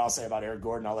part that I'll say about Eric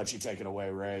Gordon, I'll let you take it away,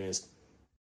 Ray,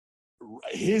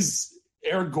 is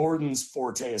Eric Gordon's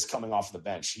forte is coming off the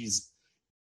bench. He's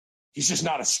just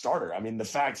not a starter. I mean, the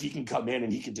fact he can come in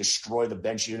and he can destroy the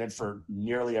bench unit for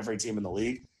nearly every team in the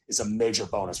league is a major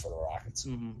bonus for the Rockets.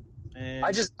 Mm-hmm. And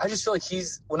I just feel like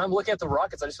when I'm looking at the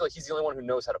Rockets, I just feel like he's the only one who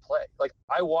knows how to play. Like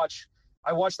I watched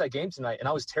that game tonight, and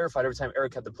I was terrified every time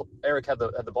Eric had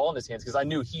the ball in his hands because I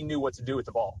knew he knew what to do with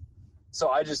the ball. So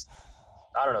I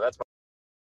don't know. That's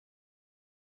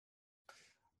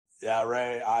yeah,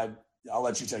 Ray. I'll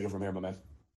let you take it from here, my man.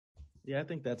 Yeah, I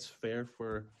think that's fair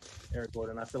for Eric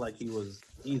Gordon. I feel like he was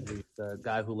easily the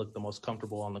guy who looked the most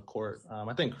comfortable on the court.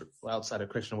 I think outside of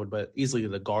Christian Wood, but easily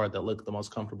the guard that looked the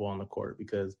most comfortable on the court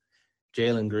because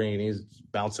Jalen Green, he's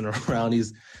bouncing around.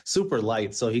 He's super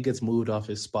light, so he gets moved off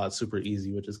his spot super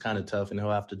easy, which is kind of tough, and he'll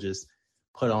have to just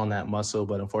put on that muscle.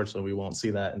 But unfortunately, we won't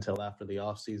see that until after the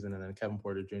offseason. And then Kevin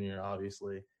Porter Jr.,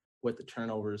 obviously, with the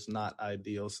turnovers, not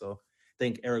ideal. So I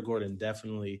think Eric Gordon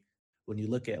definitely, when you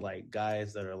look at, like,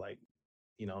 guys that are, like,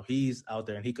 you know, he's out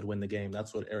there and he could win the game.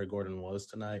 That's what Eric Gordon was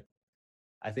tonight.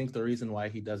 I think the reason why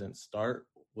he doesn't start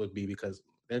would be because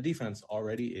their defense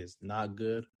already is not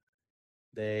good.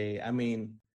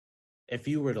 If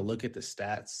you were to look at the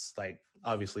stats, like,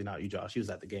 obviously not you, Josh, you was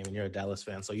at the game and you're a Dallas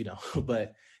fan, so you know.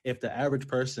 But if the average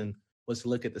person was to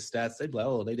look at the stats, they'd be like,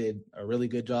 oh, they did a really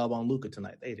good job on Luka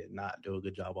tonight. They did not do a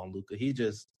good job on Luka. He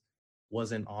just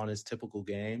wasn't on his typical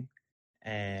game.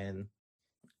 And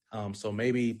so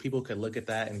maybe people could look at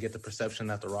that and get the perception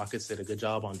that the Rockets did a good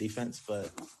job on defense.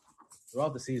 But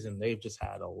throughout the season, they've just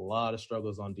had a lot of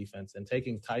struggles on defense. And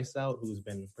taking Tice out, who's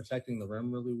been protecting the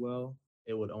rim really well,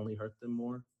 it would only hurt them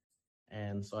more.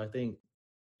 And so I think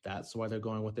that's why they're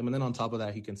going with him. And then on top of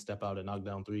that, he can step out and knock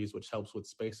down threes, which helps with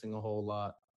spacing a whole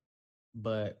lot.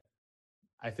 But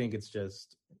I think it's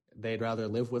just they'd rather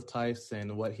live with Tice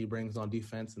and what he brings on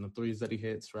defense and the threes that he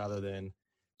hits rather than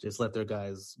just let their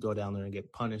guys go down there and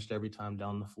get punished every time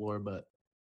down the floor. But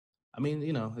I mean,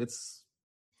 you know, it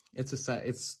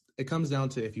comes down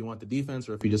to if you want the defense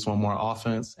or if you just want more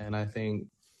offense. And I think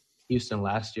Houston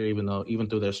last year, even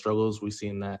through their struggles, we've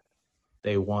seen that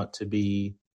they want to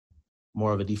be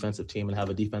more of a defensive team and have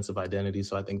a defensive identity.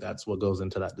 So I think that's what goes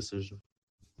into that decision.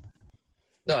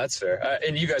 No, that's fair.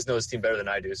 And you guys know this team better than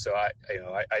I do. So I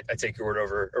take your word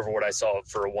over what I saw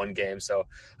for one game. So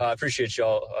I appreciate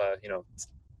y'all,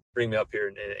 bring me up here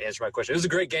and answer my question. It was a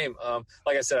great game.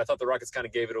 Like I said, I thought the Rockets kind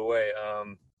of gave it away.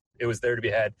 It was there to be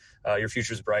had. Your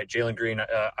future's bright. Jalen Green,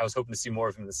 I was hoping to see more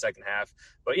of him in the second half,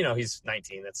 but he's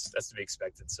 19. That's to be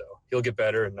expected. So he'll get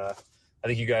better. And I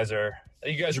think you guys are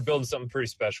building something pretty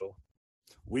special.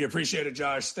 We appreciate it,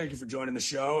 Josh. Thank you for joining the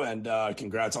show, and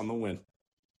congrats on the win.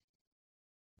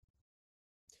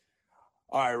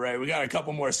 All right, Ray, we got a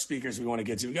couple more speakers we want to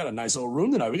get to. We got a nice little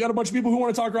room tonight. We got a bunch of people who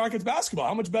want to talk Rockets basketball.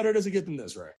 How much better does it get than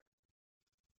this, Ray?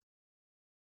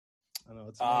 I know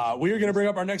it's we are going to bring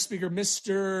up our next speaker,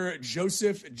 Mr.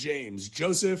 Joseph James.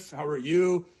 Joseph, how are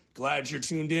you? Glad you're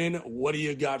tuned in. What do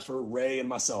you got for Ray and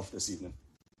myself this evening?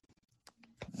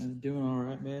 I'm doing all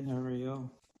right, man. How are y'all?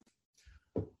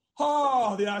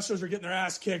 Oh, the Astros are getting their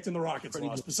ass kicked and the Rockets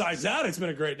lost. Besides that, it's been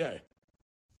a great day.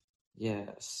 Yeah,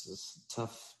 it's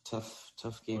tough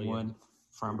game one.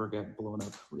 Farnborough got blown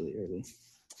up really early.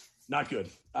 Not good.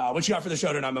 What you got for the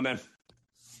show tonight, my man?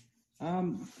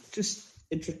 Just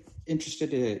interested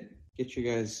to get you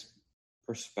guys'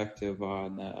 perspective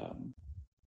on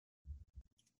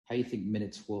how you think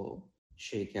minutes will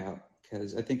shake out,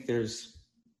 because I think there's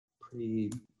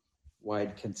pretty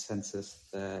wide consensus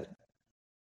that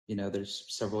there's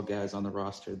several guys on the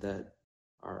roster that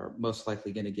are most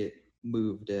likely going to get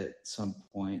moved at some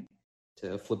point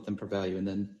to flip them for value and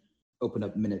then open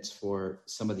up minutes for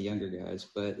some of the younger guys.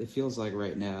 But it feels like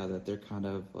right now that they're kind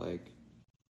of like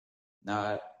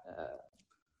not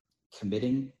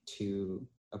committing to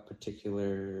a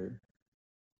particular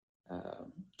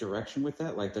direction with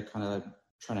that. Like they're kind of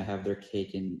trying to have their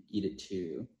cake and eat it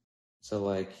too. So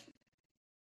like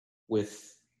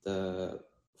with the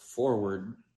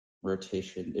forward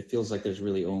rotation, it feels like there's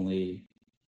really only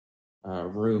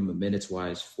room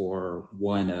minutes-wise for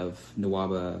one of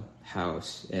Nwaba,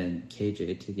 House, and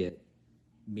KJ to get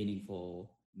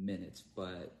meaningful minutes.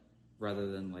 But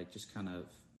rather than like just kind of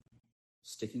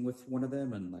sticking with one of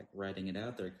them and like writing it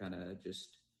out, they're kind of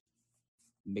just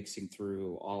mixing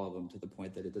through all of them to the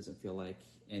point that it doesn't feel like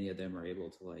any of them are able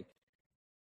to like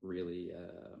really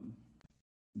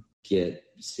get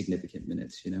significant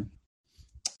minutes,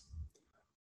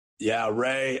 Yeah,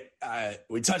 Ray,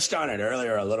 we touched on it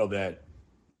earlier a little bit.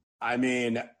 I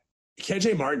mean,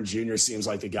 KJ Martin Jr. seems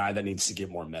like the guy that needs to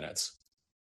get more minutes.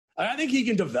 I think he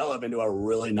can develop into a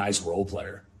really nice role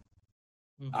player.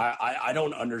 Mm-hmm. I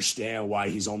don't understand why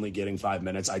he's only getting 5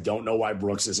 minutes. I don't know why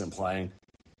Brooks isn't playing.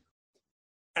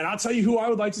 And I'll tell you who I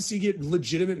would like to see get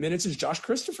legitimate minutes is Josh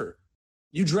Christopher.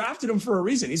 You drafted him for a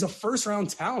reason. He's a first-round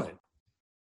talent.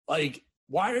 Like,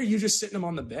 why are you just sitting him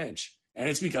on the bench? And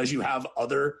it's because you have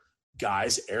other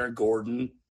guys, Eric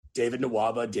Gordon, David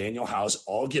Nwaba, Daniel House,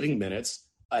 all getting minutes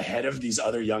ahead of these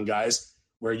other young guys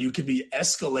where you could be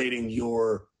escalating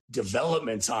your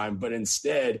development time, but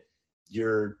instead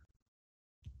you're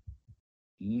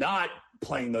not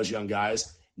playing those young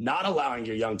guys, not allowing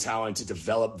your young talent to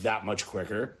develop that much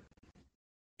quicker,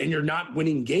 and you're not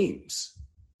winning games.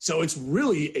 So it's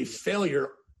really a failure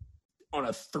on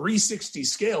a 360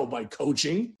 scale by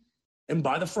coaching and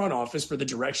by the front office for the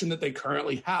direction that they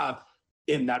currently have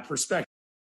in that perspective.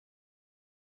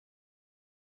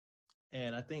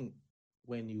 And I think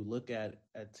when you look at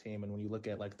a team and when you look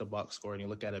at like the box score and you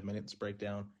look at a minutes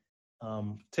breakdown,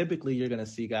 typically you're going to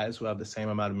see guys who have the same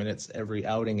amount of minutes every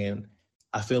outing. And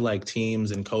I feel like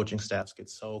teams and coaching staffs get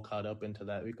so caught up into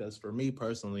that because for me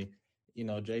personally, you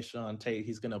know, Jayshawn Tate,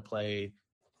 he's going to play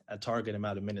a target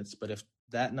amount of minutes. But if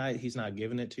that night he's not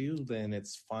giving it to you, then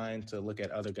it's fine to look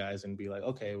at other guys and be like,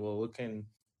 okay, well, what can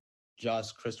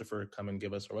Josh Christopher come and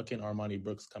give us? Or what can Armani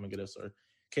Brooks come and get us? Or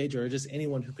KJ, or just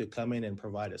anyone who could come in and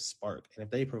provide a spark. And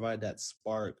if they provide that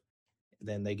spark,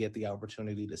 then they get the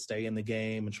opportunity to stay in the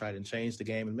game and try to change the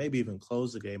game and maybe even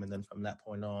close the game. And then from that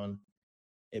point on,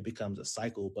 it becomes a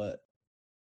cycle. But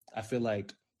I feel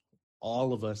like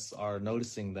all of us are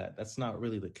noticing that that's not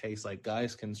really the case. Like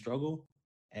guys can struggle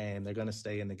and they're going to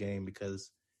stay in the game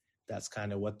because that's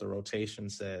kind of what the rotation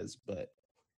says. But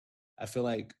I feel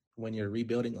like when you're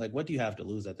rebuilding, like what do you have to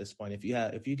lose at this point?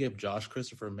 If you give Josh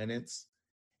Christopher minutes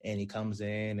and he comes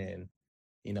in and,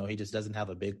 you know, he just doesn't have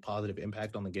a big positive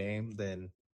impact on the game, then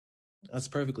that's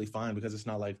perfectly fine because it's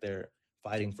not like they're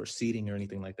fighting for seeding or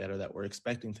anything like that, or that we're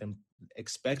expecting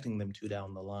them to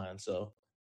down the line. So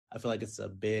I feel like it's a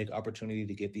big opportunity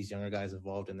to get these younger guys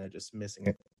involved and they're just missing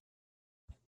it.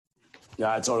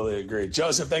 Yeah, I totally agree.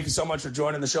 Joseph, thank you so much for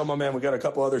joining the show, my man. We got a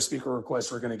couple other speaker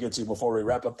requests we're going to get to before we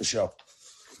wrap up the show.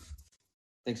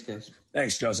 Thanks, guys.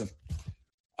 Thanks, Joseph.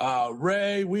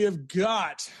 Ray, we have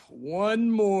got one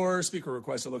more speaker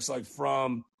request, it looks like,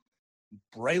 from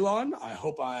Braylon. I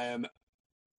hope I am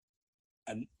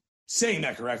saying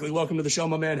that correctly. Welcome to the show,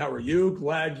 my man. How are you?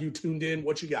 Glad you tuned in.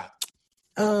 What you got?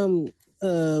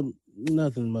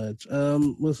 Nothing much.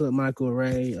 What's up, Michael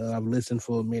Ray? I've listened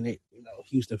for a minute. You know,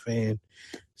 Houston fan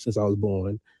since I was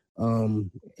born.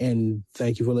 And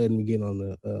thank you for letting me get on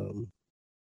the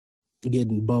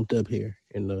getting bumped up here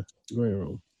in the green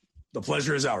room. The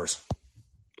pleasure is ours.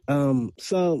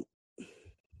 So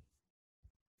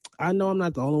I know I'm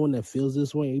not the only one that feels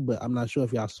this way, but I'm not sure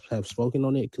if y'all have spoken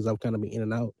on it because I've kind of been in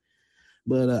and out.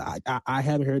 But I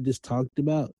haven't heard this talked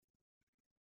about.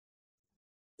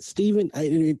 Steven,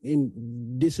 and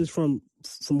this is from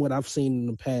what I've seen in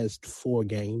the past 4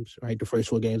 games, right? The first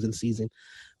 4 games of the season.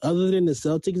 Other than the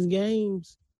Celtics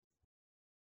games,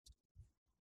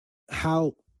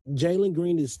 how Jalen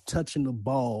Green is touching the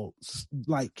ball,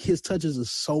 like his touches are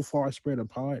so far spread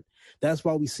apart. That's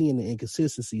why we seeing the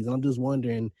inconsistencies. And I'm just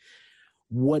wondering,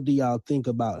 what do y'all think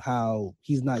about how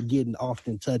he's not getting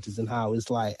often touches and how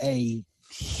it's like, hey,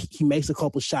 he makes a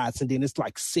couple shots and then it's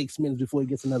like 6 minutes before he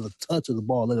gets another touch of the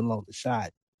ball, let alone the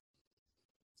shot.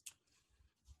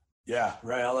 Yeah,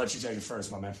 Ray, I'll let you take it first,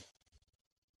 my man.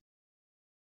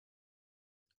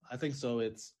 I think so.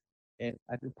 It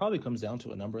probably comes down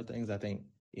to a number of things. I think,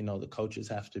 you know, the coaches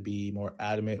have to be more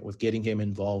adamant with getting him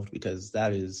involved because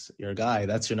that is your guy.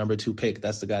 That's your number 2 pick.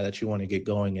 That's the guy that you want to get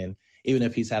going. And even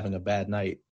if he's having a bad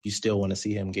night, you still want to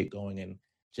see him get going. And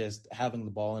just having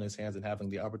the ball in his hands and having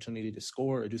the opportunity to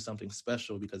score or do something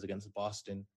special, because against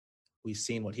Boston, we've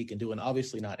seen what he can do. And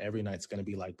obviously not every night's going to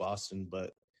be like Boston,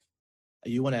 but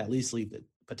you want to at least leave the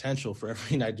potential for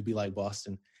every night to be like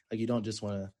Boston. Like you don't just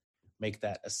want to make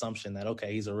that assumption that,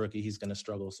 okay, he's a rookie, he's going to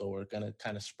struggle, so we're going to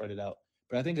kind of spread it out.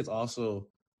 But I think it's also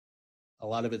a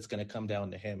lot of it's going to come down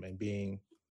to him and being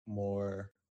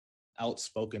more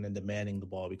outspoken and demanding the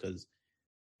ball because,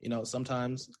 you know,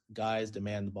 sometimes guys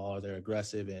demand the ball, they're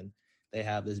aggressive, and they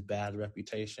have this bad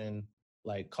reputation.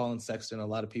 Like Colin Sexton, a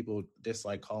lot of people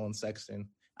dislike Colin Sexton.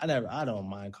 I don't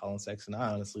mind Colin Sexton.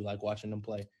 I honestly like watching him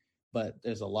play. But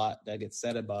there's a lot that gets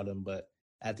said about him. But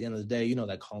at the end of the day, you know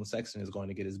that Colin Sexton is going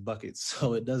to get his buckets.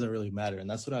 So it doesn't really matter. And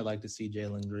that's what I like to see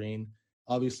Jalen Green.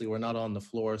 Obviously, we're not on the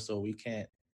floor, so we can't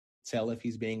tell if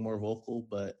he's being more vocal.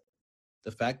 But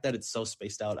the fact that it's so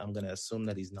spaced out, I'm going to assume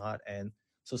that he's not. And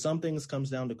so some things comes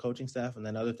down to coaching staff, and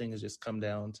then other things just come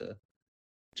down to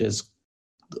just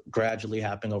gradually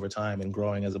happening over time and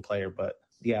growing as a player. But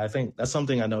yeah, I think that's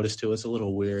something I noticed too. It's a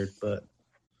little weird, but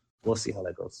we'll see how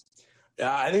that goes.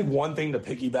 Yeah, I think one thing to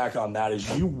piggyback on that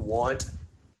is you want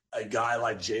a guy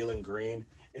like Jalen Green.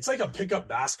 It's like a pickup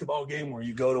basketball game where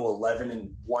you go to 11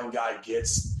 and one guy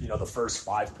gets, the first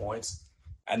 5 points,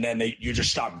 and then you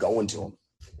just stop going to him.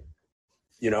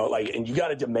 And you got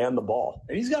to demand the ball.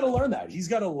 And he's got to learn that. He's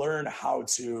got to learn how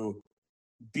to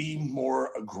be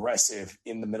more aggressive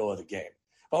in the middle of the game.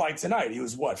 But like tonight, he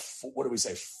was what do we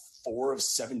say, 4 of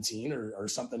 17 or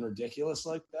something ridiculous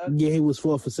like that? Yeah, he was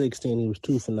 4 for 16. He was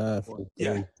 2 for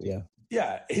 9.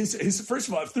 Yeah. His first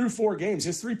of all, through 4 games,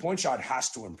 his 3-point shot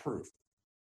has to improve.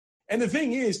 And the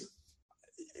thing is,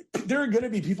 there are going to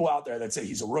be people out there that say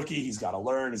he's a rookie. He's got to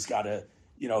learn. He's got to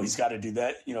do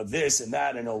that, this and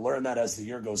that, and he'll learn that as the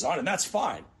year goes on, and that's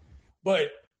fine. But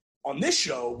on this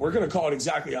show, we're going to call it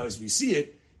exactly how as we see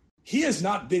it. He has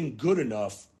not been good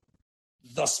enough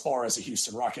thus far as a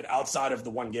Houston Rocket outside of the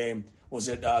one game, was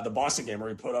it the Boston game where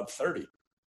he put up 30.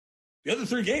 The other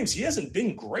 3 games, he hasn't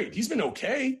been great. He's been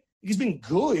okay. He's been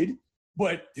good,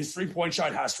 but his 3-point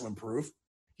shot has to improve.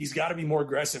 He's got to be more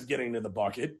aggressive getting to the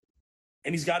bucket,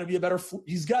 and he's got to be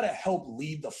he's got to help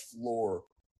lead the floor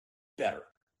better.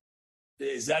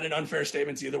 Is that an unfair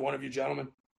statement to either one of you gentlemen?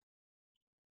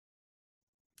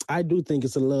 I do think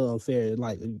it's a little unfair.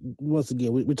 Like, once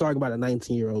again, we're talking about a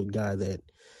 19-year-old guy that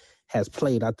has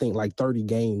played, I think, like 30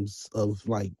 games of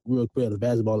like real competitive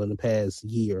basketball in the past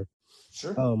year.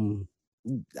 Sure.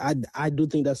 I do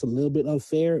think that's a little bit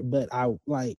unfair, but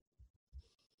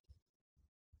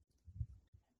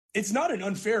it's not an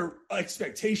unfair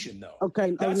expectation, though.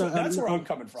 Okay, that's where I'm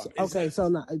coming from. Okay, so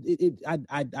now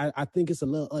I think it's a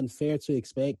little unfair to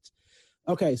expect.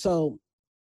 Okay, so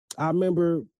I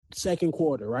remember second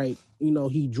quarter, right?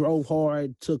 He drove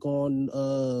hard, took on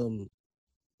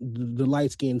the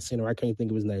light skinned center. I can't think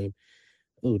of his name.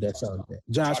 Oh, that sounds bad.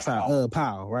 Josh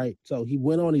Powell, right? So he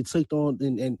went on, he took on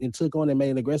and made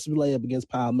an aggressive layup against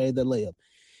Powell, made that layup.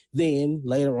 Then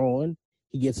later on,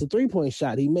 he gets a 3-point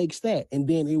shot. He makes that. And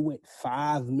then it went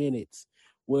 5 minutes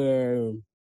where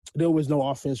there was no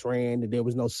offense ran, there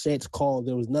was no sets called,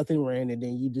 there was nothing ran, and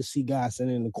then you just see guys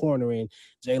sitting in the corner, and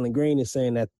Jalen Green is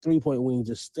saying that 3-point wing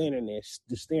just staring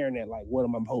at like, what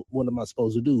am I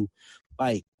supposed to do?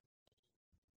 Like,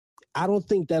 I don't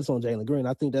think that's on Jalen Green.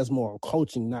 I think that's more on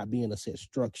coaching, not being a set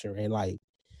structure. And like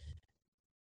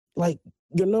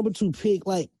your number 2 pick,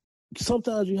 like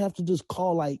sometimes you have to just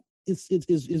call, like, it's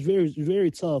very,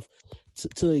 very tough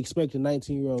to expect a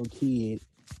 19-year-old kid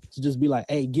to just be like,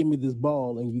 hey, give me this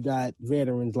ball. And you got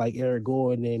veterans like Eric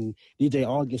Gordon and DJ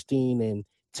Augustine, and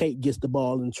Tate gets the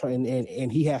ball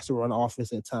and he has to run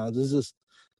offense at times. It's just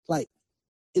like,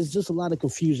 it's just a lot of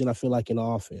confusion, I feel like, in the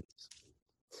offense.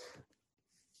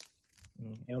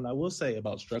 And what I will say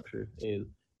about structure is,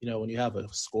 when you have a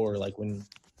scorer, like when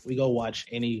we go watch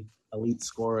any elite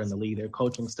scorer in the league, their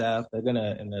coaching staff, and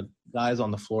the guys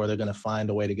on the floor, they're going to find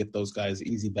a way to get those guys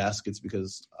easy baskets,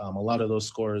 because a lot of those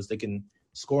scorers, they can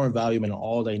score in volume, and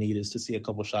all they need is to see a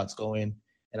couple shots go in.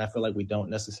 And I feel like we don't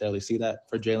necessarily see that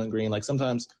for Jalen Green. Like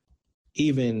sometimes,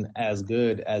 even as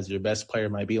good as your best player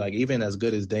might be, like even as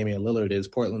good as Damian Lillard is,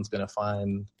 Portland's going to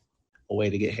find a way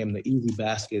to get him the easy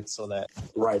baskets so that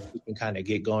he can kind of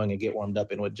get going and get warmed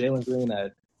up. And with Jalen Green, I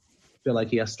feel like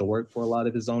he has to work for a lot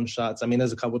of his own shots. I mean,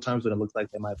 there's a couple times when it looks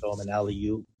like they might throw him an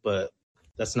alley-oop, but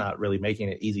that's not really making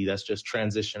it easy. That's just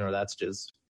transition, or that's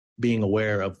just being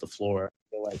aware of the floor.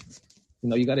 I feel like,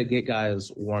 you got to get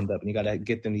guys warmed up, and you got to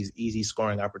get them these easy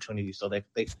scoring opportunities so they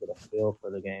get a feel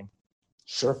for the game.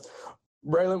 Sure.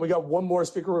 Braylon, we got one more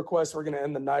speaker request. We're going to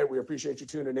end the night. We appreciate you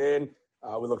tuning in.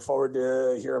 We look forward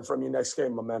to hearing from you next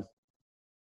game, my man.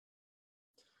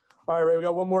 All right, Ray, we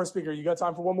got one more speaker. You got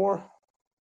time for one more?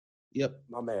 Yep.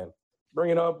 My man.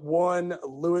 Bringing up one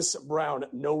Lewis Brown,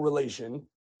 no relation.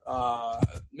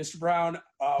 Mr. Brown,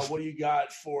 what do you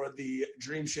got for the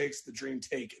Dream Shakes, the Dream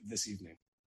Take this evening?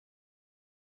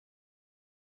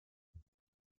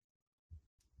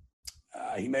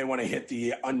 He may want to hit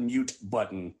the unmute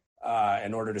button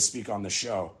in order to speak on the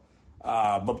show.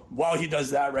 But while he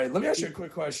does that, Ray, let me ask you a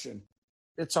quick question.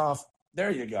 It's off.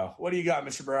 There you go. What do you got,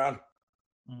 Mr. Brown?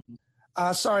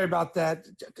 Sorry about that.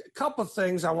 A couple of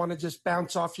things I want to just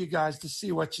bounce off you guys to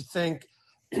see what you think.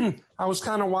 I was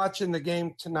kind of watching the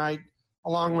game tonight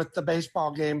along with the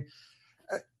baseball game.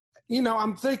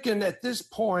 I'm thinking at this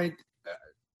point,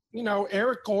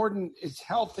 Eric Gordon is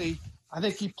healthy. I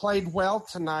think he played well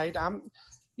tonight. I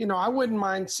wouldn't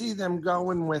mind see them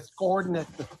going with Gordon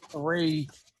at the 3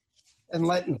 and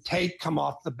letting Tate come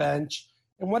off the bench?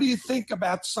 And what do you think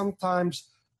about sometimes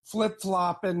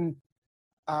flip-flopping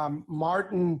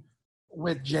Martin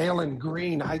with Jalen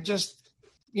Green? I just,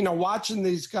 watching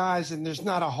these guys, and there's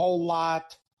not a whole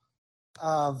lot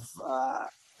of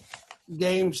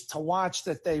games to watch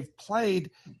that they've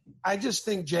played. I just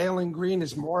think Jalen Green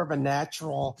is more of a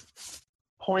natural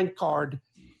point guard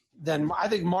than I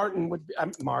think Martin would be.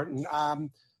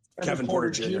 Kevin Porter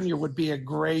Jr. would be a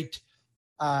great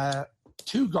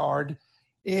two guard.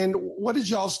 And what is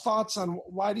y'all's thoughts on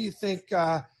why do you think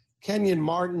Kenyon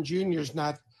Martin Jr. is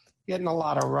not getting a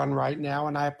lot of run right now?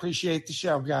 And I appreciate the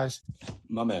show, guys.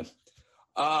 My man.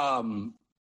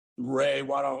 Ray,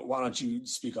 why don't you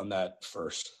speak on that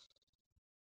first?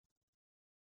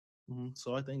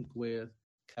 So I think with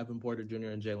Kevin Porter Jr.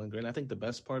 and Jalen Green, I think the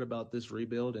best part about this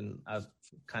rebuild, and I've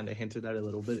kind of hinted at it a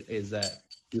little bit, is that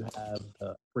you have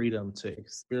the freedom to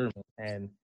experiment. And,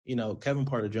 Kevin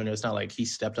Porter Jr., it's not like he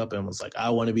stepped up and was like, I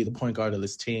want to be the point guard of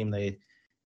this team.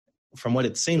 From what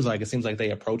it seems like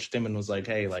they approached him and was like,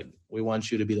 hey, like, we want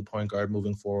you to be the point guard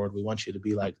moving forward. We want you to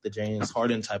be like the James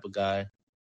Harden type of guy.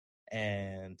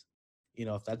 And,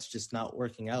 if that's just not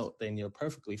working out, then you're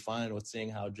perfectly fine with seeing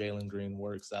how Jalen Green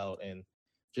works out and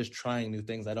just trying new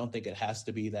things. I don't think it has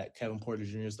to be that Kevin Porter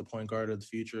Jr. is the point guard of the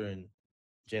future and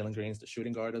Jalen Green's the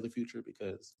shooting guard of the future,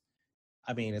 because,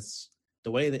 it's the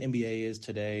way the NBA is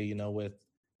today, with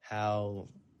how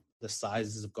the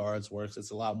sizes of guards works.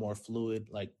 It's a lot more fluid.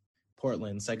 Like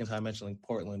Portland, second time mentioning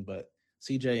Portland, but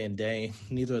CJ and Dame,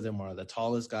 neither of them are the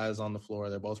tallest guys on the floor.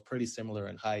 They're both pretty similar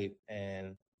in height,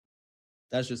 and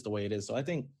that's just the way it is. So I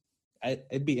think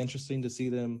it'd be interesting to see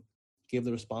them give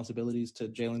the responsibilities to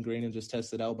Jalen Green and just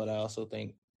test it out. But I also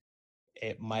think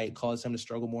it might cause him to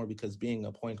struggle more because being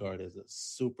a point guard is a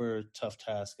super tough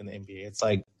task in the NBA. It's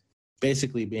like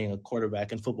basically being a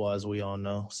quarterback in football, as we all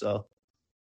know. So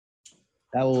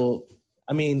I'm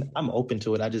open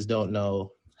to it. I just don't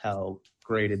know how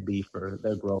great it'd be for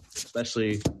their growth,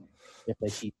 especially if they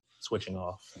keep switching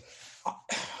off.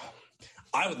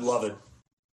 I would love it.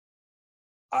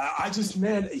 I just,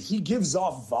 man, he gives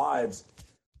off vibes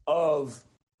of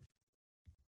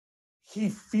he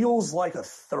feels like a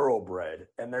thoroughbred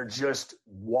and they're just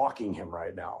walking him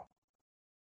right now.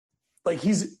 Like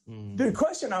the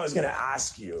question I was going to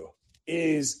ask you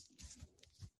is,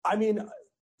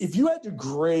 if you had to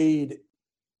grade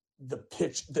the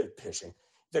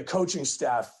coaching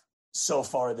staff so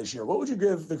far this year, what would you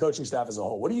give the coaching staff as a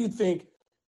whole? What do you think,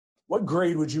 what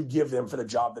grade would you give them for the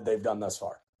job that they've done thus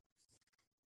far?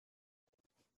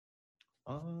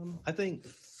 I think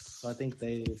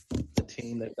they've got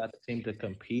the team to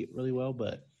compete really well,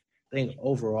 but I think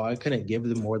overall I couldn't give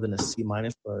them more than a C-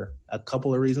 for a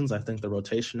couple of reasons. I think the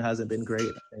rotation hasn't been great.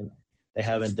 I think they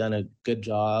haven't done a good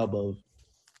job of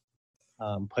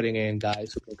putting in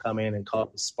guys who can come in and cause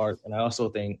a spark. And I also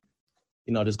think,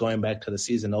 just going back to the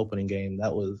season opening game,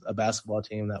 that was a basketball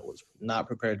team that was not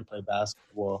prepared to play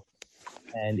basketball.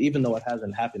 And even though it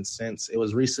hasn't happened since, it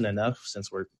was recent enough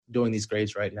since we're doing these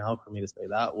grades right now for me to say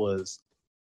that was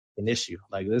an issue.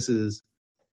 Like, this is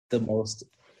the most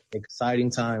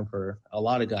exciting time for a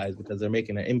lot of guys because they're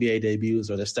making their NBA debuts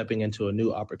or they're stepping into a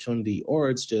new opportunity, or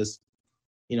it's just,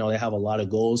 they have a lot of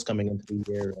goals coming into the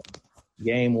year.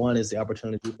 Game one is the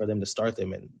opportunity for them to start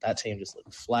them, and that team just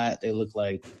looked flat. They looked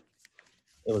like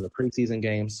it was a preseason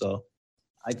game, so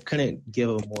I couldn't give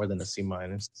them more than a C-.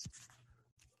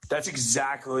 That's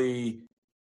exactly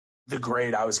the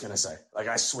grade I was going to say. Like,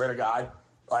 I swear to God,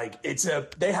 like,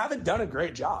 they haven't done a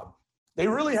great job. They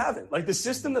really haven't. Like, the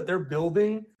system that they're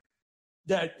building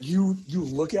that you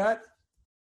look at,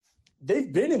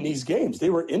 they've been in these games. They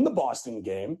were in the Boston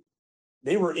game.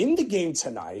 They were in the game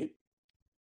tonight.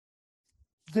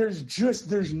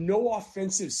 There's no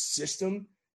offensive system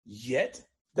yet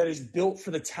that is built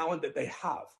for the talent that they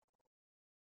have.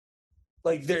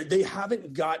 Like, they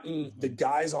haven't gotten the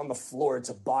guys on the floor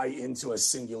to buy into a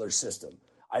singular system,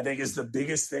 I think, is the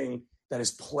biggest thing that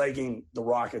is plaguing the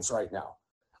Rockets right now.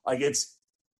 Like, it's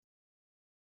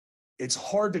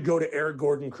hard to go to Eric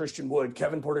Gordon, Christian Wood,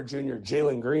 Kevin Porter Jr.,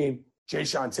 Jalen Green,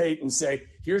 Jayshawn Tate, and say,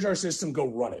 here's our system, go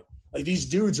run it. Like, these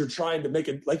dudes are trying to make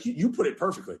it, like you put it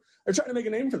perfectly, they're trying to make a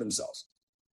name for themselves.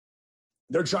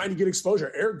 They're trying to get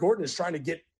exposure. Eric Gordon is trying to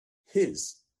get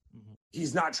his. Mm-hmm.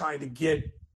 He's not trying to get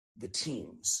the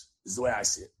teams, is the way I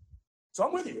see it. So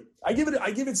I'm with you. I give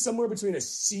it somewhere between a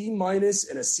C- and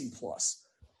a C+.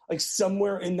 Like,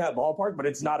 somewhere in that ballpark, but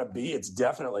it's not a B. It's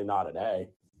definitely not an A.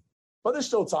 But there's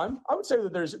still time. I would say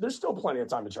that there's still plenty of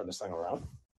time to turn this thing around.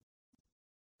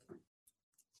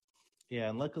 Yeah,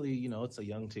 and luckily, it's a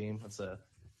young team. It's a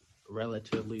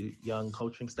relatively young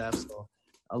coaching staff, so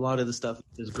a lot of the stuff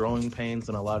is growing pains,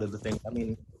 and a lot of the things. I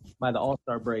mean, by the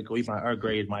All-Star break, our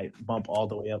grade might bump all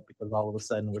the way up because all of a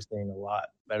sudden we're seeing a lot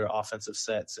better offensive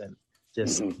sets and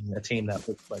just a team that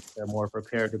looks like they're more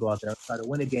prepared to go out there and try to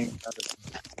win a game rather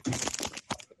than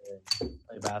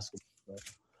play basketball. But,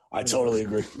 I totally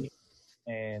agree.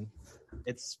 And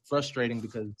it's frustrating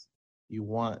because you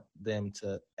want them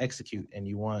to execute, and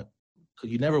you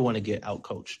never want to get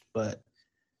out-coached, but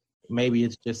maybe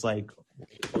it's just like we're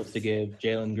supposed to give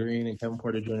Jalen Green and Kevin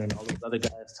Porter Jr. and all those other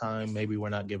guys time. Maybe we're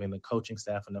not giving the coaching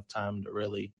staff enough time to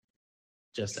really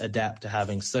just adapt to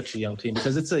having such a young team,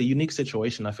 because it's a unique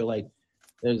situation. I feel like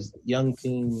there's young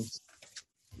teams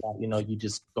that, you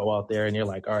just go out there and you're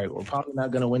like, all right, we're probably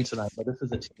not going to win tonight, but this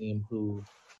is a team who,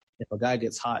 if a guy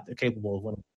gets hot, they're capable of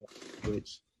winning,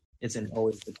 which isn't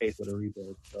always the case with a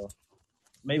rebuild. So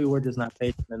maybe we're just not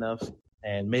patient enough,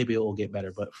 and maybe it will get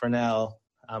better. But for now,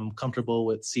 I'm comfortable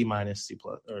with C-, C+,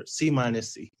 or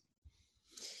C-.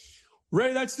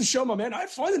 Ray, that's the show, my man. I had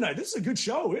fun tonight. This is a good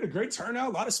show. We had a great turnout,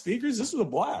 a lot of speakers. This was a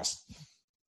blast.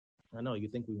 I know. You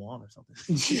think we won or something.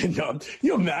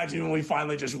 You imagine when we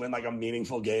finally just win like a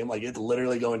meaningful game? Like, it's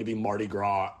literally going to be Mardi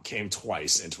Gras came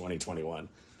twice in 2021.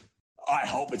 I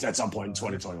hope it's at some point in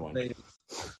 2021.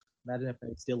 Imagine if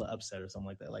they steal an upset or something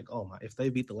like that. Like, if they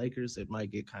beat the Lakers, it might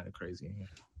get kind of crazy in here.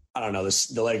 I don't know.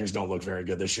 The Lakers don't look very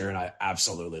good this year, and I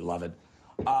absolutely love it.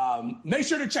 Make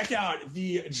sure to check out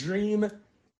the Dream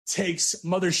Takes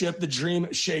Mothership, the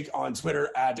Dream Shake on Twitter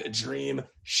at Dream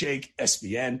Shake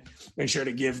SBN. Make sure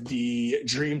to give the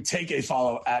Dream Take a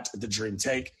follow at the Dream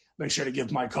Take. Make sure to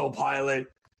give my co-pilot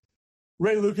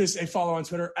Ray Lucas a follow on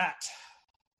Twitter at.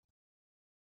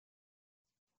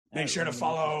 Make sure to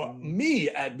follow me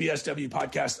at BSW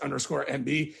Podcast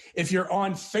 _MB. If you're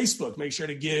on Facebook, make sure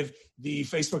to give the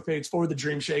Facebook page for the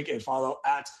Dream Shake a follow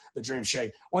at the Dream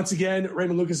Shake. Once again,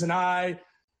 Raymond Lucas and I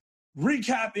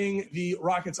recapping the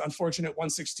Rockets' unfortunate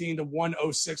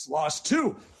 116-106 loss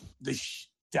to the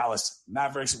Dallas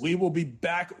Mavericks. We will be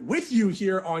back with you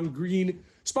here on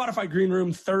Spotify Green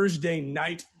Room Thursday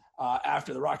night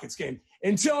after the Rockets game.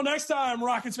 Until next time,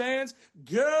 Rockets fans,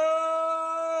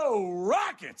 go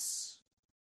Rockets!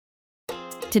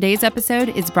 Today's episode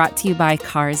is brought to you by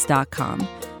Cars.com.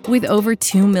 With over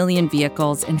 2 million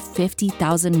vehicles and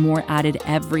 50,000 more added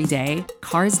every day,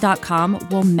 Cars.com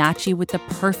will match you with the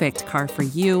perfect car for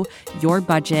you, your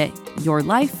budget, your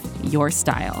life, your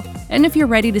style. And if you're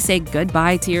ready to say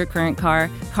goodbye to your current car,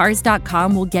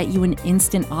 Cars.com will get you an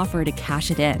instant offer to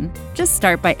cash it in. Just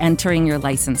start by entering your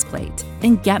license plate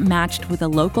and get matched with a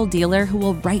local dealer who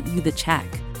will write you the check.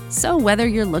 So whether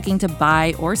you're looking to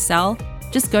buy or sell,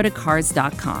 just go to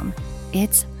Cars.com.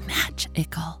 It's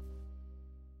magical.